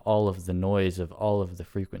have all of the noise of all of the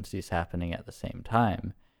frequencies happening at the same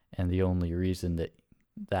time, and the only reason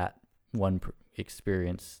that one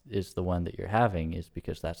experience is the one that you're having is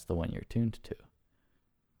because that's the one you're tuned to.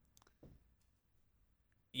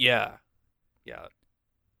 Yeah.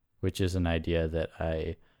 Which is an idea that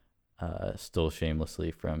I stole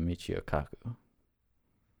shamelessly from Michio Kaku.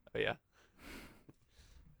 Oh yeah.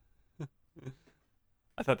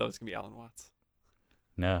 I thought that was gonna be Alan Watts.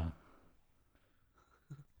 No.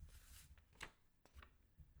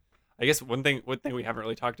 I guess one thing we haven't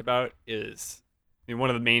really talked about is, I mean, one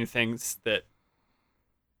of the main things that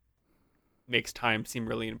makes time seem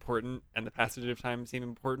really important and the passage of time seem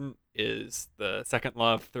important is the second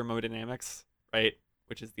law of thermodynamics, right?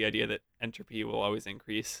 which is the idea that entropy will always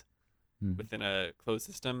increase Hmm. within a closed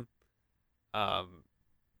system. Um,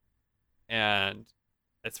 and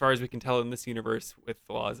as far as we can tell in this universe, with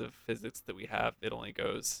the laws of physics that we have, it only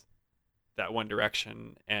goes that one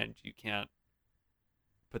direction, and you can't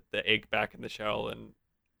put the egg back in the shell and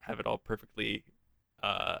have it all perfectly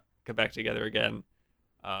come back together again.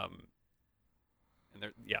 Um,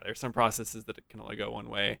 and there's some processes that it can only go one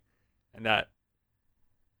way, and that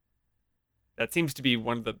seems to be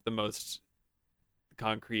one of the most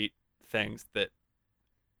concrete things that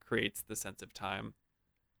creates the sense of time,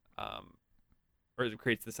 or it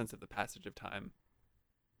creates the sense of the passage of time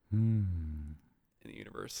Hmm. in the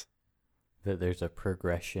universe. That there's a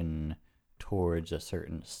progression towards a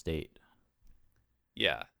certain state.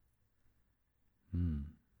 Yeah, Hmm.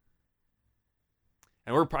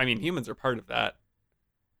 and humans are part of that.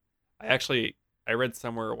 I read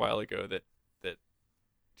somewhere a while ago that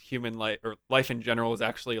human life, or life in general, is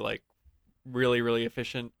actually like really really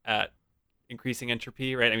efficient at increasing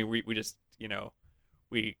entropy, right? I mean, we just,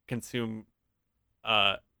 we consume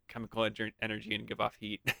chemical energy and give off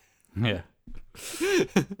heat. Yeah.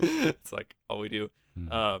 It's like all we do.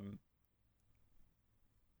 Hmm.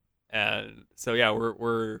 And so yeah,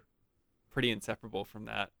 we're pretty inseparable from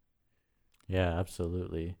that. Yeah,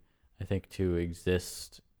 absolutely. I think to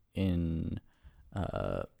exist in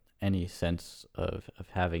any sense of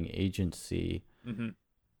having agency, Mm-hmm.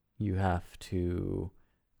 you have to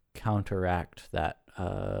counteract that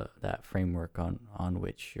framework on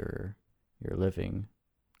which you're living.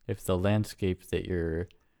 If the landscape that you're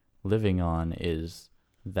living on is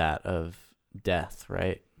that of death,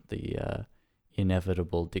 right? The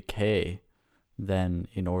inevitable decay, then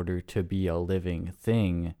in order to be a living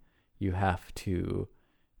thing, you have to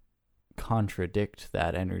contradict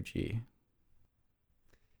that energy.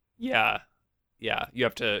 Yeah, yeah. You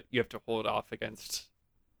have to hold off against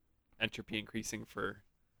entropy increasing for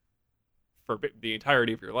the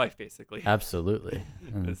entirety of your life, basically. Absolutely.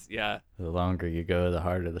 And Yeah, the longer you go, the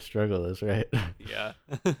harder the struggle is, right? yeah.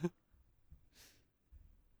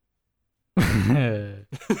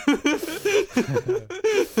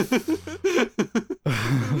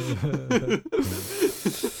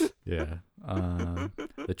 Yeah.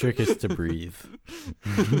 The trick is to breathe.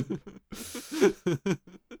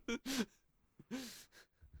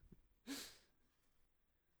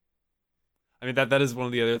 I mean, that is one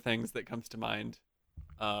of the other things that comes to mind,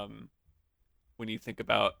 um, when you think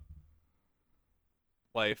about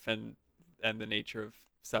life and the nature of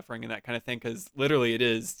suffering and that kind of thing. Because literally, it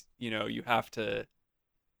is, you have to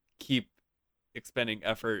keep expending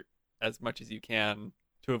effort as much as you can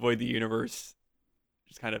to avoid the universe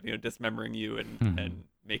just kind of, dismembering you and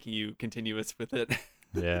making you continuous with it.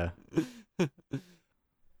 Yeah.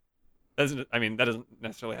 That doesn't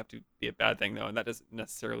necessarily have to be a bad thing, though, and that doesn't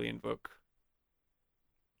necessarily invoke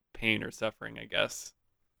pain or suffering, I guess.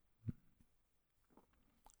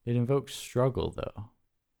 It invokes struggle, though.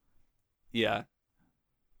 Yeah.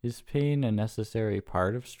 Is pain a necessary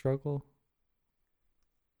part of struggle?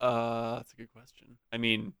 That's a good question. I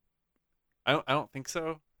mean, I don't think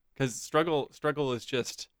so, because struggle is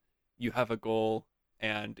just, you have a goal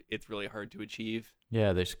and it's really hard to achieve.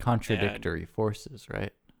 Yeah, there's contradictory forces,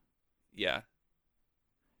 right? Yeah.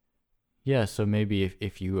 Yeah, so maybe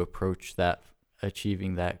if you approach that,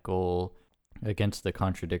 achieving that goal against the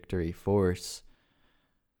contradictory force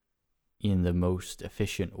in the most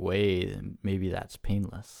efficient way, then maybe that's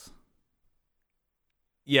painless.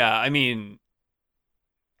 Yeah, I mean,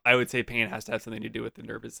 I would say pain has to have something to do with the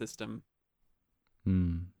nervous system.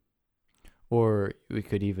 Hmm. Or we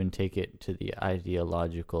could even take it to the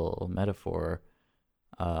ideological metaphor,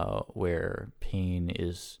 where pain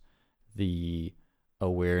is the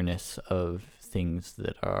awareness of things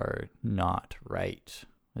that are not right,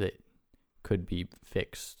 that could be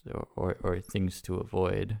fixed, or things to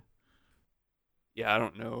avoid. Yeah, I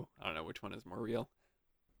don't know which one is more real.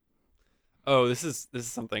 Oh, this is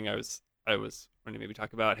something I was wanting to maybe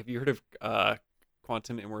talk about. Have you heard of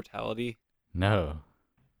quantum immortality? No.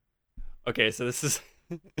 Okay, so this is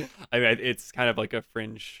I mean, it's kind of like a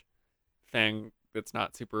fringe thing that's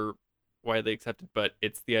not super widely accepted, but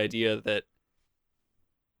it's the idea that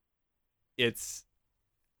it's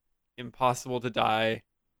impossible to die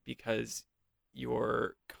because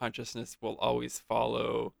your consciousness will always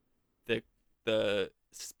follow the the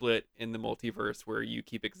split in the multiverse where you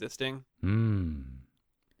keep existing. Hmm.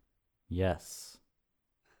 Yes.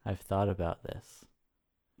 I've thought about this.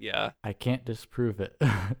 Yeah. I can't disprove it.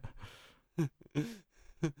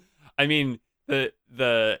 I mean, the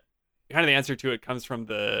kind of the answer to it comes from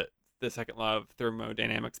the second law of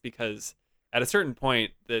thermodynamics, because at a certain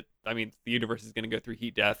point that, I mean, the universe is going to go through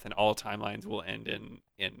heat death, and all timelines will end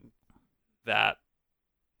in that,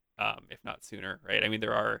 if not sooner, right? I mean,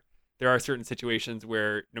 there are certain situations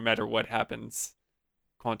where no matter what happens,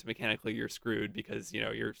 quantum mechanically you're screwed because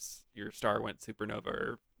your star went supernova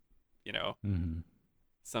or you know Mm-hmm.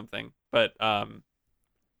 something. But it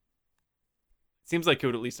seems like it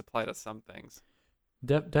would at least apply to some things.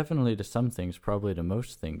 Definitely to some things, probably to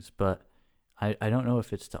most things, but I don't know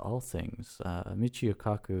if it's to all things. Michio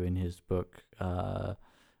Kaku in his book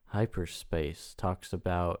Hyperspace talks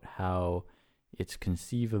about how it's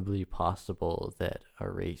conceivably possible that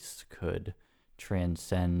a race could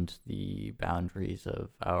transcend the boundaries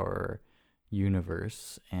of our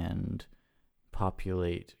universe and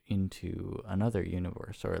populate into another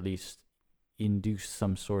universe, or at least induce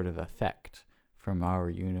some sort of effect from our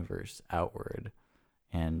universe outward.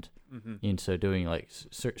 And Mm-hmm. in so doing, like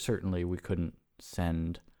certainly we couldn't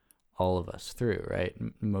send all of us through, right?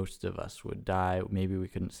 Most of us would die. Maybe we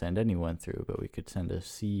couldn't send anyone through, but we could send a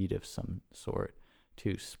seed of some sort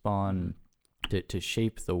to spawn, to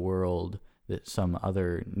shape the world, that some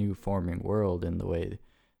other new forming world in the way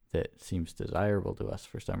that seems desirable to us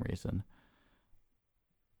for some reason.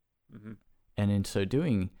 Mm-hmm. And in so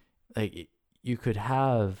doing, like, you could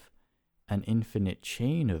have an infinite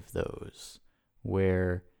chain of those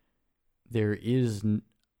where there is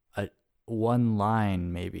one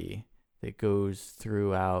line maybe that goes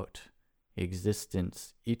throughout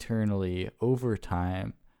existence eternally, over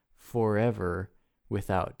time, forever,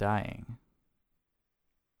 without dying.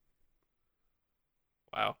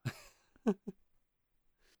 Wow.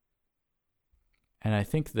 And I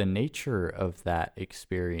think the nature of that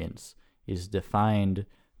experience is defined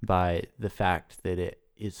by the fact that it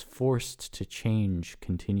is forced to change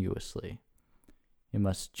continuously. It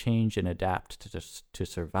must change and adapt to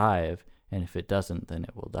survive, and if it doesn't, then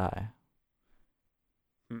it will die.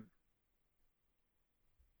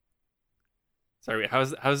 Sorry,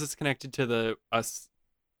 how's this connected to the us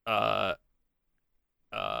uh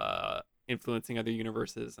influencing other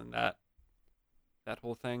universes and that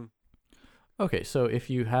whole thing? Okay, so if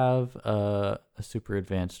you have a super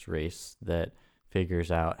advanced race that figures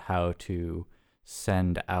out how to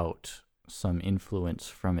send out some influence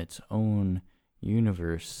from its own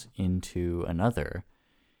universe into another,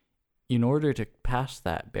 in order to pass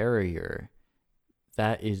that barrier,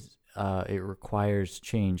 that is, it requires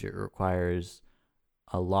change. It requires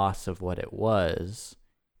a loss of what it was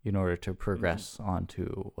in order to progress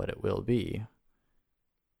onto what it will be.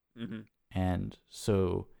 Mm-hmm. And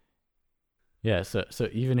so, yeah, so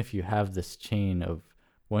even if you have this chain of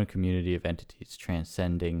one community of entities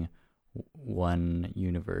transcending one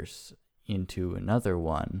universe into another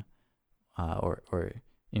one, or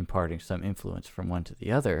imparting some influence from one to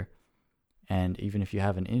the other, and even if you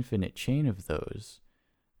have an infinite chain of those,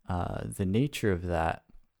 the nature of that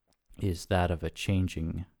is that of a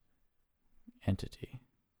changing entity.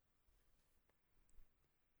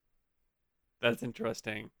 That's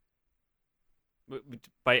interesting.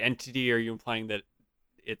 By entity, are you implying that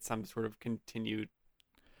it's some sort of continued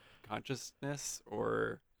consciousness,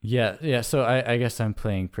 or? Yeah. So I guess I'm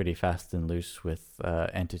playing pretty fast and loose with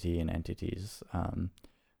entity and entities.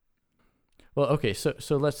 Well, okay.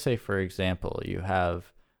 So let's say, for example, you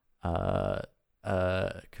have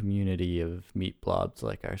a community of meat blobs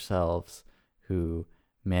like ourselves who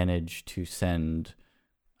manage to send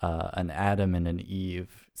an Adam and an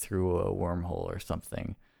Eve through a wormhole or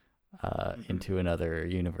something into another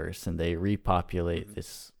universe, and they repopulate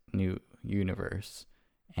this new universe.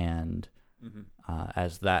 And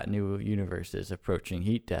as that new universe is approaching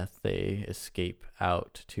heat death, they escape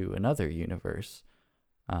out to another universe.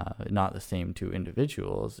 Not the same two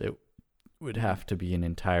individuals. It would have to be an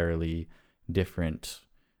entirely different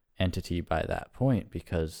entity by that point,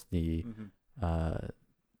 because the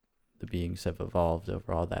beings have evolved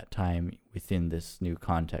over all that time within this new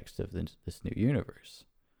context of this new universe.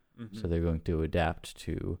 So they're going to adapt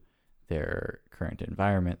to their current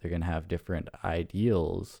environment. They're going to have different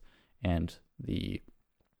ideals, and the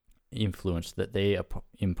influence that they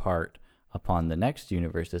impart upon the next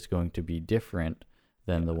universe is going to be different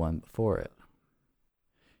than the one before it.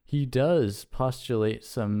 He does postulate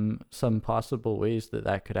some possible ways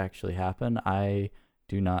that could actually happen. I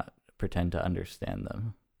do not pretend to understand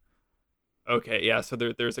them. Okay, yeah. So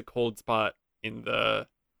there's a cold spot in the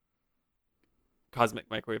cosmic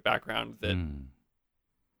microwave background that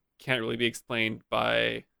can't really be explained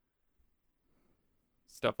by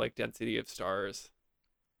stuff like density of stars.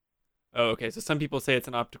 Oh, okay. So some people say it's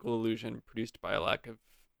an optical illusion produced by a lack of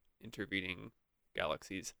intervening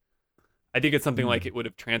galaxies. I think it's something like it would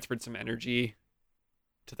have transferred some energy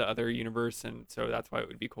to the other universe, and so that's why it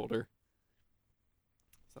would be colder.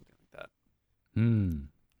 Something like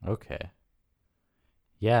that. Okay.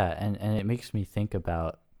 Yeah, and it makes me think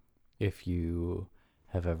about if you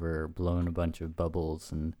have ever blown a bunch of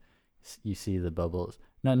bubbles and you see the bubbles,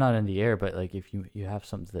 not in the air, but like if you have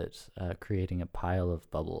something that's creating a pile of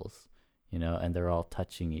bubbles, and they're all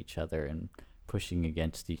touching each other and pushing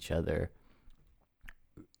against each other,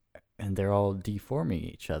 and they're all deforming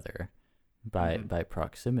each other by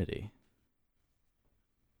proximity.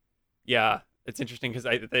 Yeah, it's interesting because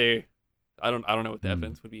I don't know what the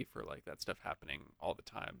evidence would be for like that stuff happening all the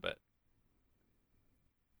time, but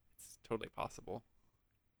it's totally possible.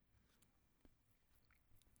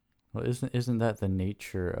 Well, isn't that the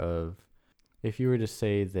nature of, if you were to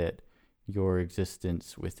say that your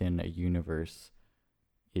existence within a universe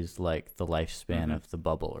is like the lifespan of the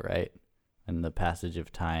bubble, right? And the passage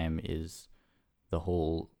of time is the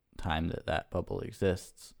whole time that bubble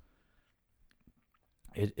exists.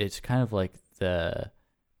 It's kind of like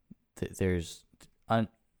there's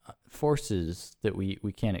forces that we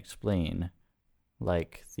can't explain,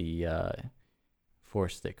 like the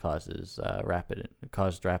force that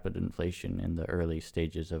caused rapid inflation in the early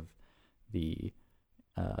stages of the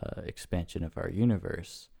expansion of our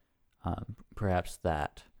universe. Perhaps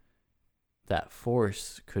that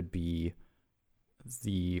force could be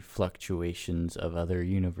the fluctuations of other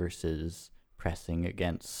universes pressing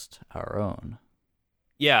against our own.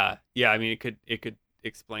 Yeah. I mean, it could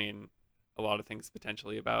explain a lot of things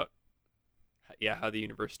potentially about how the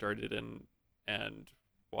universe started and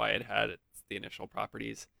why it had the initial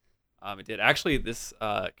properties. It did actually. This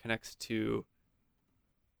connects to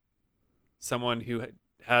someone who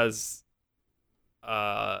has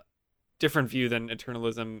different view than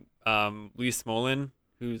eternalism. Louis Smolin,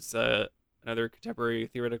 who's another contemporary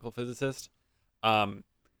theoretical physicist,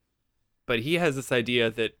 but he has this idea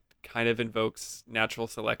that kind of invokes natural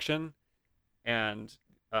selection, and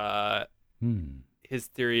his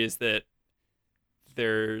theory is that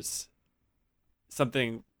there's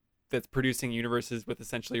something that's producing universes with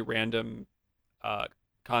essentially random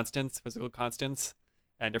physical constants,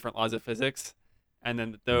 and different laws of physics, and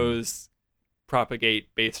then those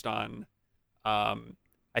propagate based on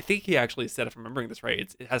I think he actually said, if I'm remembering this right,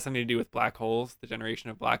 it has something to do with black holes, the generation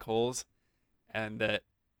of black holes, and that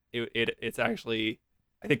it's actually,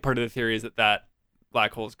 I think part of the theory is that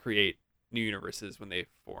black holes create new universes when they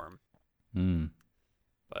form.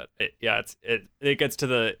 But it gets to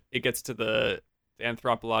the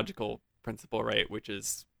anthropological principle, right? Which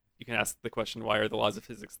is, you can ask the question, why are the laws of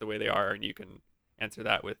physics the way they are, and you can answer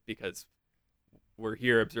that with, because we're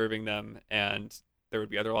here observing them, and there would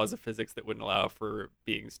be other laws of physics that wouldn't allow for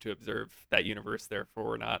beings to observe that universe. Therefore,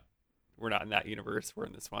 we're not in that universe. We're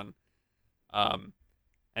in this one. And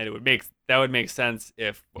that would make sense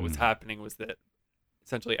if what was happening was that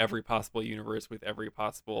essentially every possible universe with every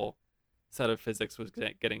possible set of physics was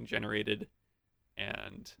getting generated,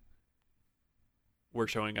 and we're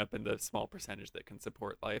showing up in the small percentage that can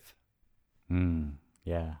support life.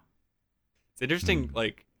 Yeah. It's interesting,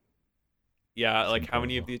 like how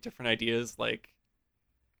many of these different ideas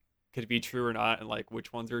could be true or not, and like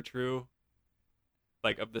which ones are true,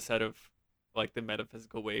 like of the set of like the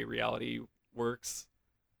metaphysical way reality works.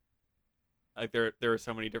 Like there are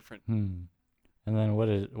so many different. And then what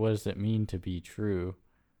does it mean to be true?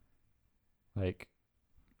 Like,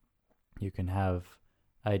 you can have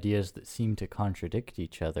ideas that seem to contradict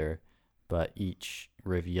each other, but each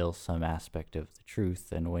reveal some aspect of the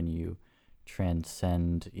truth, and when you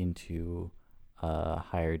transcend into a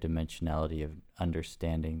higher dimensionality of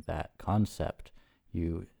understanding that concept,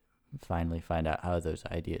 you finally find out how those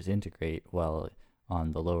ideas integrate, while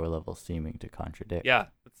on the lower level seeming to contradict. Yeah,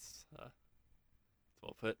 that's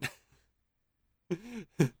well put.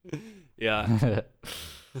 Yeah.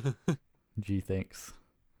 Gee, thanks.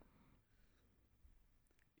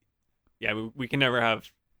 Yeah, we can never have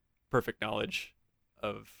perfect knowledge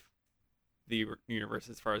of the universe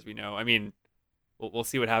as far as we know. I mean, we'll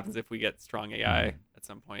see what happens if we get strong AI at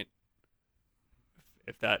some point.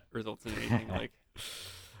 If that results in anything like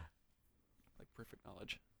perfect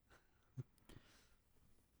knowledge.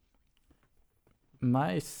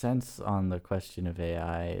 My sense on the question of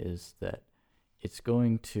AI is that it's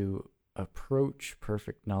going to approach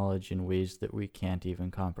perfect knowledge in ways that we can't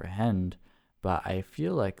even comprehend, but I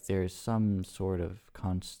feel like there's some sort of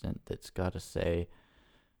constant that's got to say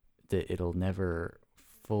that it'll never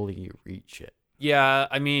fully reach it. Yeah,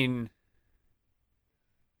 I mean,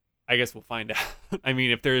 I guess we'll find out. I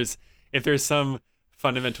mean, if there's some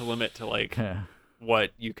fundamental limit to like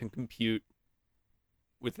what you can compute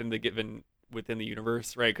within the given within the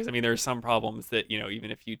universe, right? Because I mean, there are some problems that,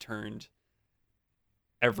 even if you turned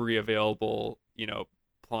every available,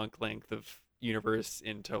 Planck length of universe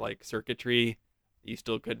into like circuitry, you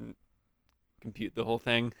still couldn't compute the whole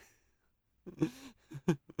thing.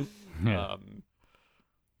 Yeah.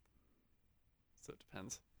 So it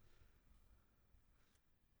depends.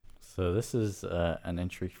 So this is an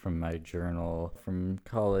entry from my journal from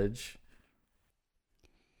college.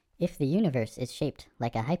 If the universe is shaped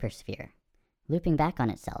like a hypersphere, looping back on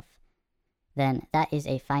itself, then that is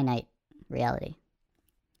a finite reality.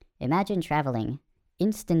 Imagine traveling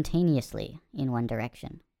instantaneously in one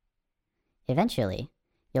direction. Eventually,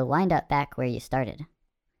 you'll wind up back where you started.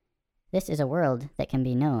 This is a world that can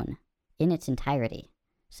be known in its entirety,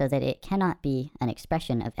 so that it cannot be an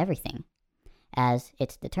expression of everything, as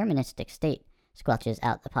its deterministic state squelches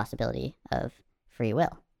out the possibility of free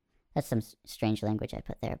will. That's some strange language I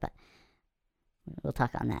put there, but we'll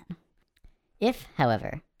talk on that. If,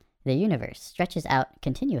 however, the universe stretches out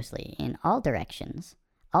continuously in all directions,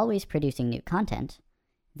 always producing new content,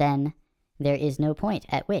 then there is no point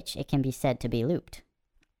at which it can be said to be looped,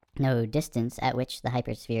 no distance at which the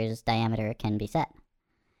hypersphere's diameter can be set.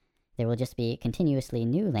 There will just be continuously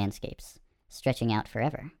new landscapes, stretching out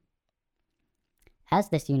forever. As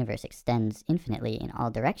this universe extends infinitely in all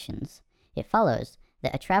directions, it follows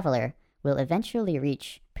that a traveler will eventually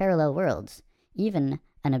reach parallel worlds, even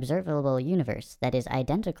an observable universe that is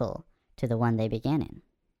identical to the one they began in.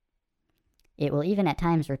 It will even at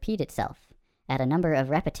times repeat itself at a number of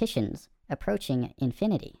repetitions approaching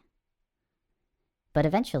infinity. But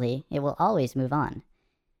eventually, it will always move on,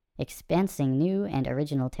 expansing new and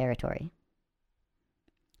original territory.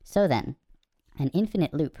 So then, an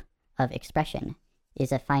infinite loop of expression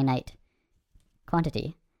is a finite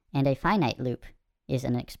quantity, and a finite loop is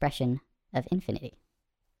an expression of infinity.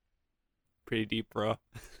 Pretty deep, bro.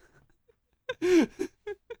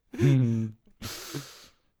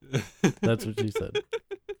 That's what she said.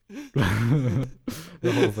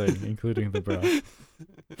 The whole thing, including the bra.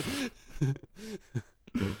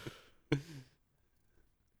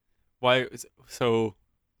 Why? So,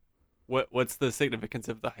 what's the significance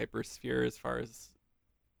of the hypersphere as far as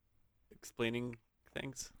explaining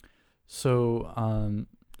things? So,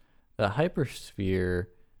 the hypersphere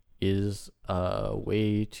is a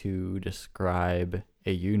way to describe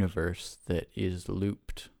a universe that is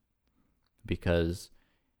looped, because,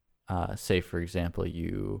 say for example,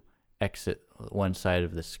 you exit one side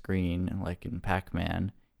of the screen, like in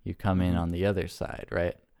Pac-Man, you come in on the other side,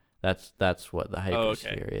 right? That's what the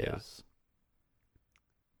hypersphere is.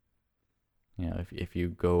 If you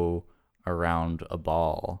go around a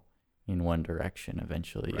ball in one direction,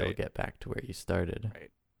 eventually you'll get back to where you started.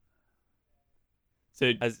 Right.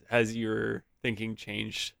 So has your thinking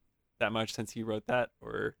changed that much since you wrote that,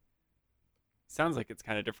 or sounds like it's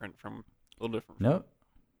kind of different from a little different from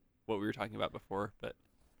what we were talking about before, but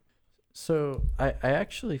so I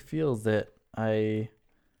actually feel that I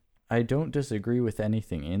don't disagree with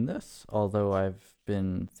anything in this, although I've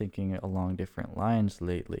been thinking along different lines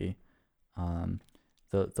lately.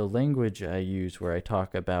 The language I use where I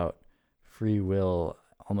talk about free will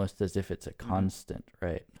almost as if it's a constant,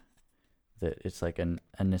 right? That it's like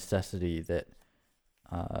a necessity that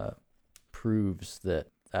proves that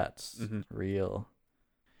that's real.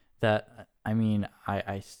 That, I mean,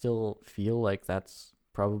 I still feel like that's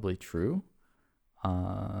probably true.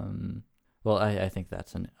 Well, I think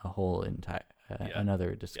that's a whole entire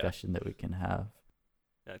another discussion that we can have.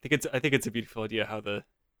 Yeah, I think it's a beautiful idea how the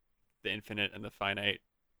infinite and the finite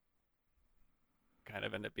kind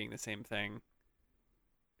of end up being the same thing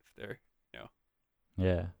if they're,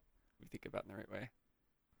 Yeah. we think about in the right way.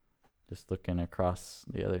 Just looking across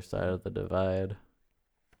the other side of the divide,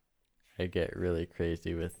 I get really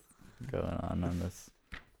crazy with going on this.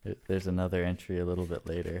 There's another entry a little bit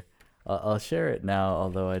later. I'll share it now,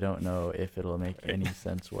 although I don't know if it'll make any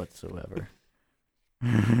sense whatsoever.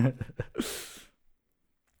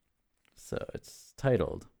 So it's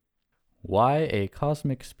titled, "Why a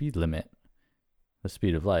Cosmic Speed Limit, the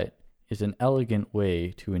speed of light, is an elegant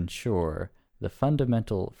way to ensure the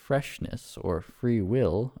fundamental freshness or free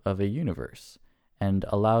will of a universe, and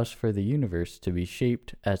allows for the universe to be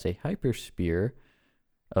shaped as a hypersphere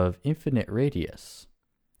of infinite radius,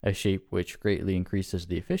 a shape which greatly increases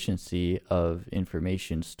the efficiency of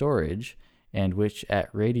information storage, and which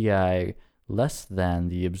at radii less than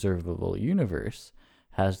the observable universe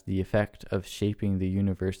has the effect of shaping the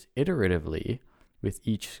universe iteratively, with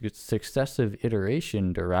each successive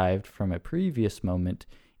iteration derived from a previous moment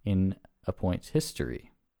in a point's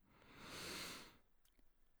history.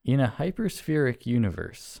 In a hyperspheric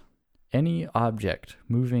universe, Any object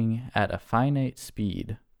moving at a finite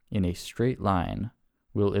speed in a straight line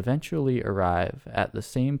will eventually arrive at the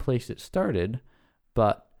same place it started,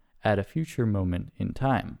 but at a future moment in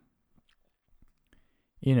time.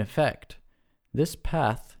 In effect, this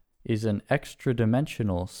path is an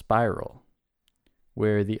extra-dimensional spiral,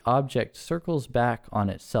 where the object circles back on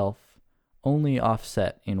itself only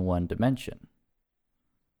offset in one dimension.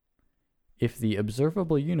 If the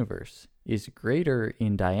observable universe is greater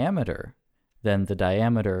in diameter than the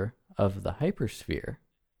diameter of the hypersphere,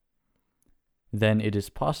 then it is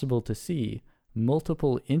possible to see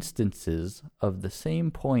multiple instances of the same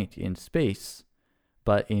point in space,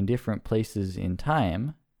 but in different places in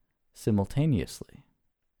time, simultaneously.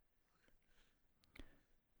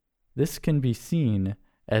 This can be seen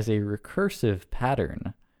as a recursive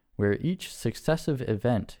pattern where each successive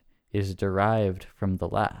event is derived from the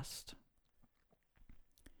last.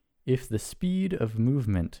 If the speed of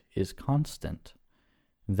movement is constant,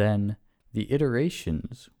 then the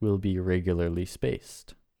iterations will be regularly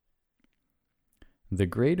spaced. The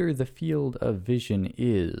greater the field of vision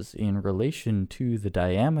is in relation to the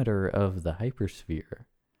diameter of the hypersphere,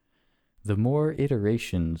 the more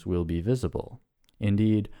iterations will be visible.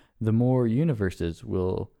 Indeed, the more universes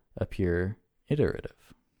will appear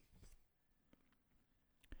iterative.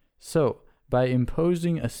 So, by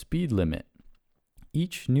imposing a speed limit,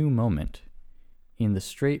 each new moment in the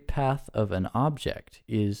straight path of an object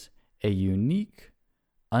is a unique,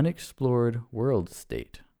 unexplored world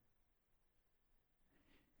state.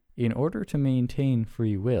 In order to maintain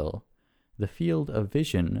free will, the field of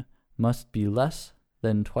vision must be less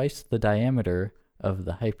than twice the diameter of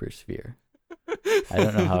the hypersphere. I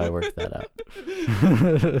don't know how I worked that out.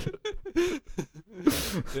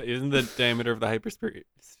 Isn't the diameter of the hypersphere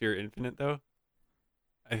infinite, though?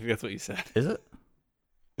 I think that's what you said. Is it?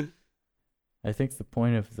 I think the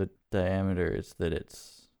point of the diameter is that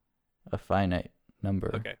it's a finite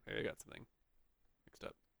number. Okay, maybe I got something mixed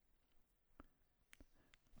up.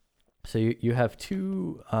 So you have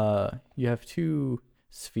two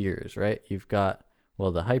spheres, right? You've got,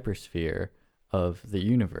 well, the hypersphere of the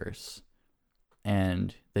universe,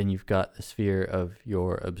 and then you've got the sphere of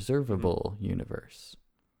your observable universe.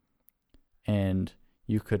 And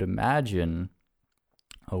you could imagine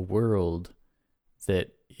a world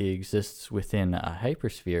that exists within a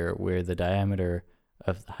hypersphere where the diameter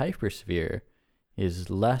of the hypersphere is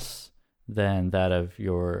less than that of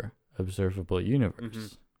your observable universe.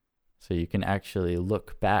 Mm-hmm. So you can actually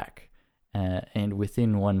look back and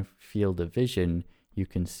within one field of vision, you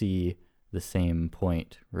can see the same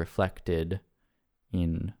point reflected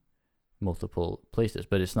in multiple places,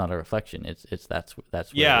 but it's not a reflection. It's that's where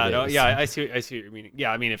Yeah, it no, is. yeah, I see what you're meaning.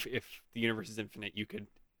 Yeah, I mean, if the universe is infinite, you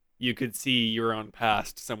could see your own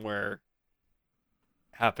past somewhere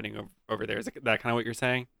happening over there. Is that kind of what you're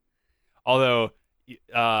saying? Although,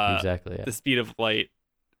 Exactly. Yeah. the speed of light,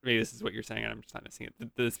 maybe this is what you're saying, and I'm just not seeing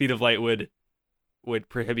it. The speed of light would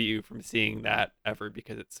prohibit you from seeing that ever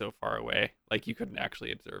because it's so far away. Like you couldn't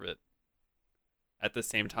actually observe it at the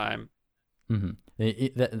same time.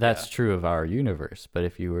 Mm-hmm. That's true of our universe, but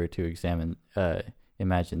if you were to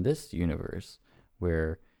imagine this universe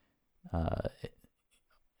where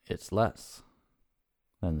it's less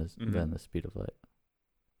than the speed of light.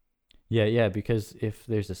 Yeah, because if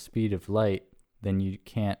there's a speed of light, then you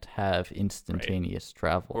can't have instantaneous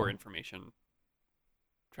travel. Or information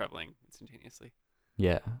traveling instantaneously.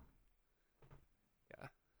 Yeah. Yeah.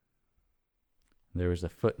 There was a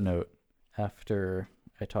footnote after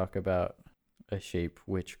I talk about a shape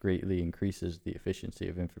which greatly increases the efficiency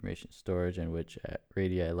of information storage and which at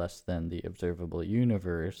radii less than the observable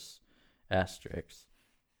universe, asterisk,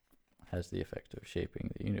 has the effect of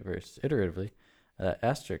shaping the universe iteratively.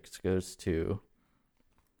 Asterisk goes to...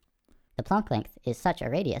 The Planck length is such a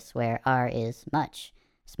radius where r is much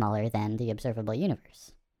smaller than the observable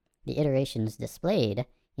universe. The iterations displayed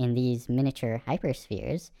in these miniature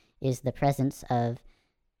hyperspheres is the presence of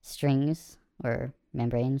strings or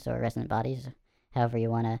membranes or resonant bodies, however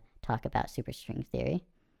you want to talk about superstring theory,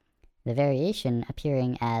 the variation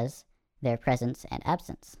appearing as their presence and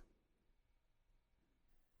absence.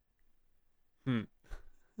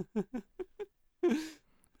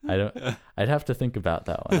 I'd have to think about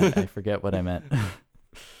that one. I forget what I meant.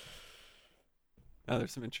 Oh,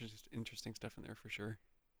 there's some interesting stuff in there for sure.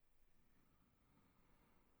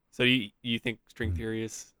 So you think string theory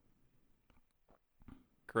is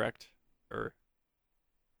correct, or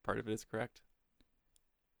part of it is correct?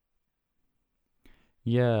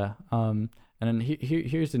 Yeah. And then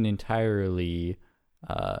here's an entirely.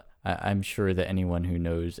 I'm sure that anyone who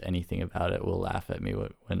knows anything about it will laugh at me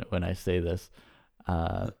when I say this.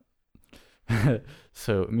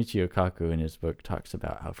 So Michio Kaku in his book talks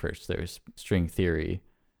about how first there's string theory,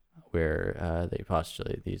 where they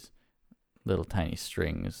postulate these little tiny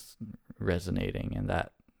strings resonating, and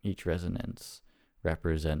that each resonance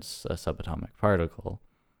represents a subatomic particle,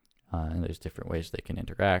 and there's different ways they can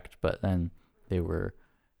interact. But then they were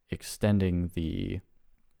extending the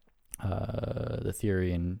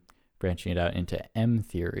theory and branching it out into M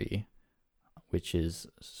theory, which is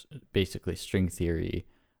basically string theory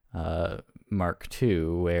Mark II,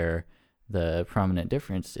 where the prominent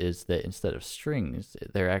difference is that instead of strings,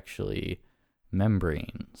 they're actually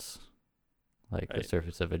membranes, like the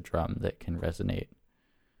surface of a drum that can resonate.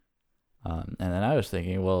 And then I was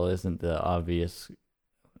thinking, well, isn't the obvious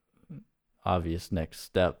next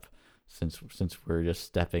step, since we're just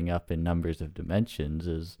stepping up in numbers of dimensions,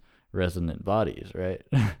 is resonant bodies, right?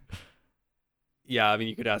 Yeah, I mean,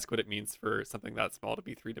 you could ask what it means for something that small to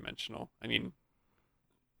be three-dimensional. I mean,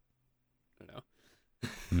 I don't know.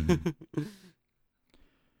 Mm-hmm.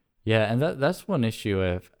 Yeah, and that's one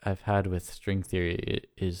issue I've had with string theory,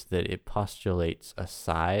 is that it postulates a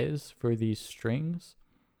size for these strings.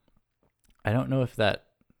 I don't know if that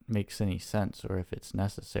makes any sense or if it's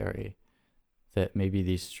necessary, that maybe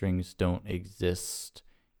these strings don't exist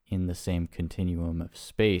in the same continuum of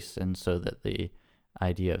space, and so that the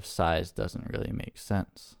idea of size doesn't really make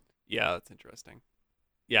sense. Yeah, that's interesting.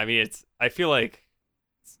 Yeah, I mean, I feel like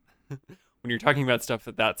when you're talking about stuff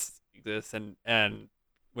that exists, and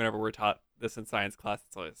whenever we're taught this in science class,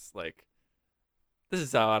 it's always like, this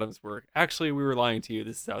is how atoms work. Actually, we were lying to you.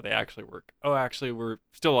 This is how they actually work. Oh, actually, we're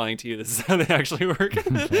still lying to you. This is how they actually work.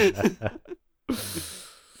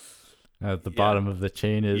 At the bottom of the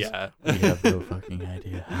chain is, we have no fucking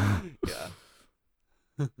idea. Yeah.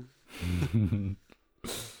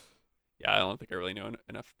 Yeah, I don't think I really know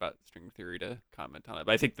enough about string theory to comment on it.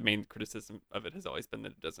 But I think the main criticism of it has always been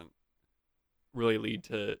that it doesn't really lead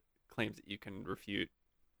to claims that you can refute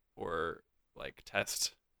or like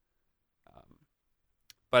test.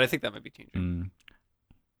 But I think that might be changing.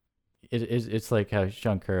 It's like how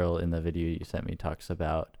Sean Curl in the video you sent me talks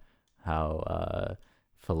about how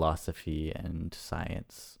philosophy and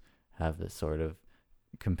science have this sort of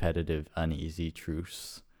competitive, uneasy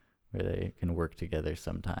truce where they can work together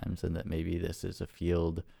sometimes, and that maybe this is a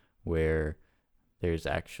field where there's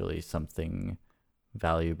actually something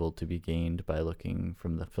valuable to be gained by looking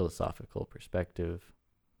from the philosophical perspective.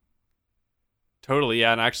 Totally,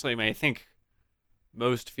 yeah. And actually, I mean, I think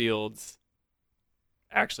most fields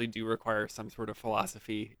actually do require some sort of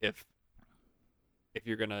philosophy if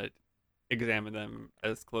you're going to examine them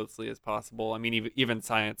as closely as possible. I mean, even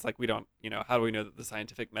science, like, we don't, how do we know that the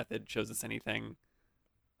scientific method shows us anything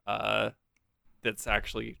that's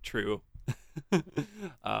actually true?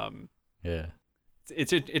 Yeah.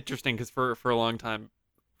 It's interesting because for a long time,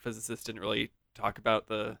 physicists didn't really talk about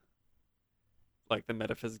the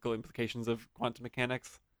metaphysical implications of quantum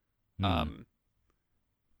mechanics.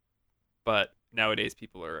 But nowadays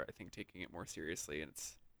people are, I think, taking it more seriously, and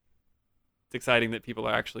it's exciting that people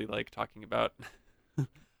are actually like talking about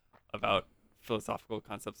about philosophical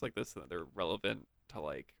concepts like this, and that they're relevant to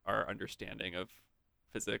like our understanding of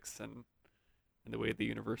physics and the way the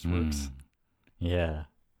universe works. Yeah.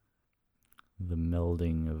 The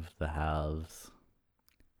melding of the halves,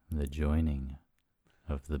 the joining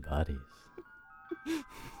of the bodies.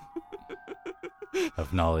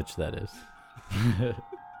 Of knowledge, that is.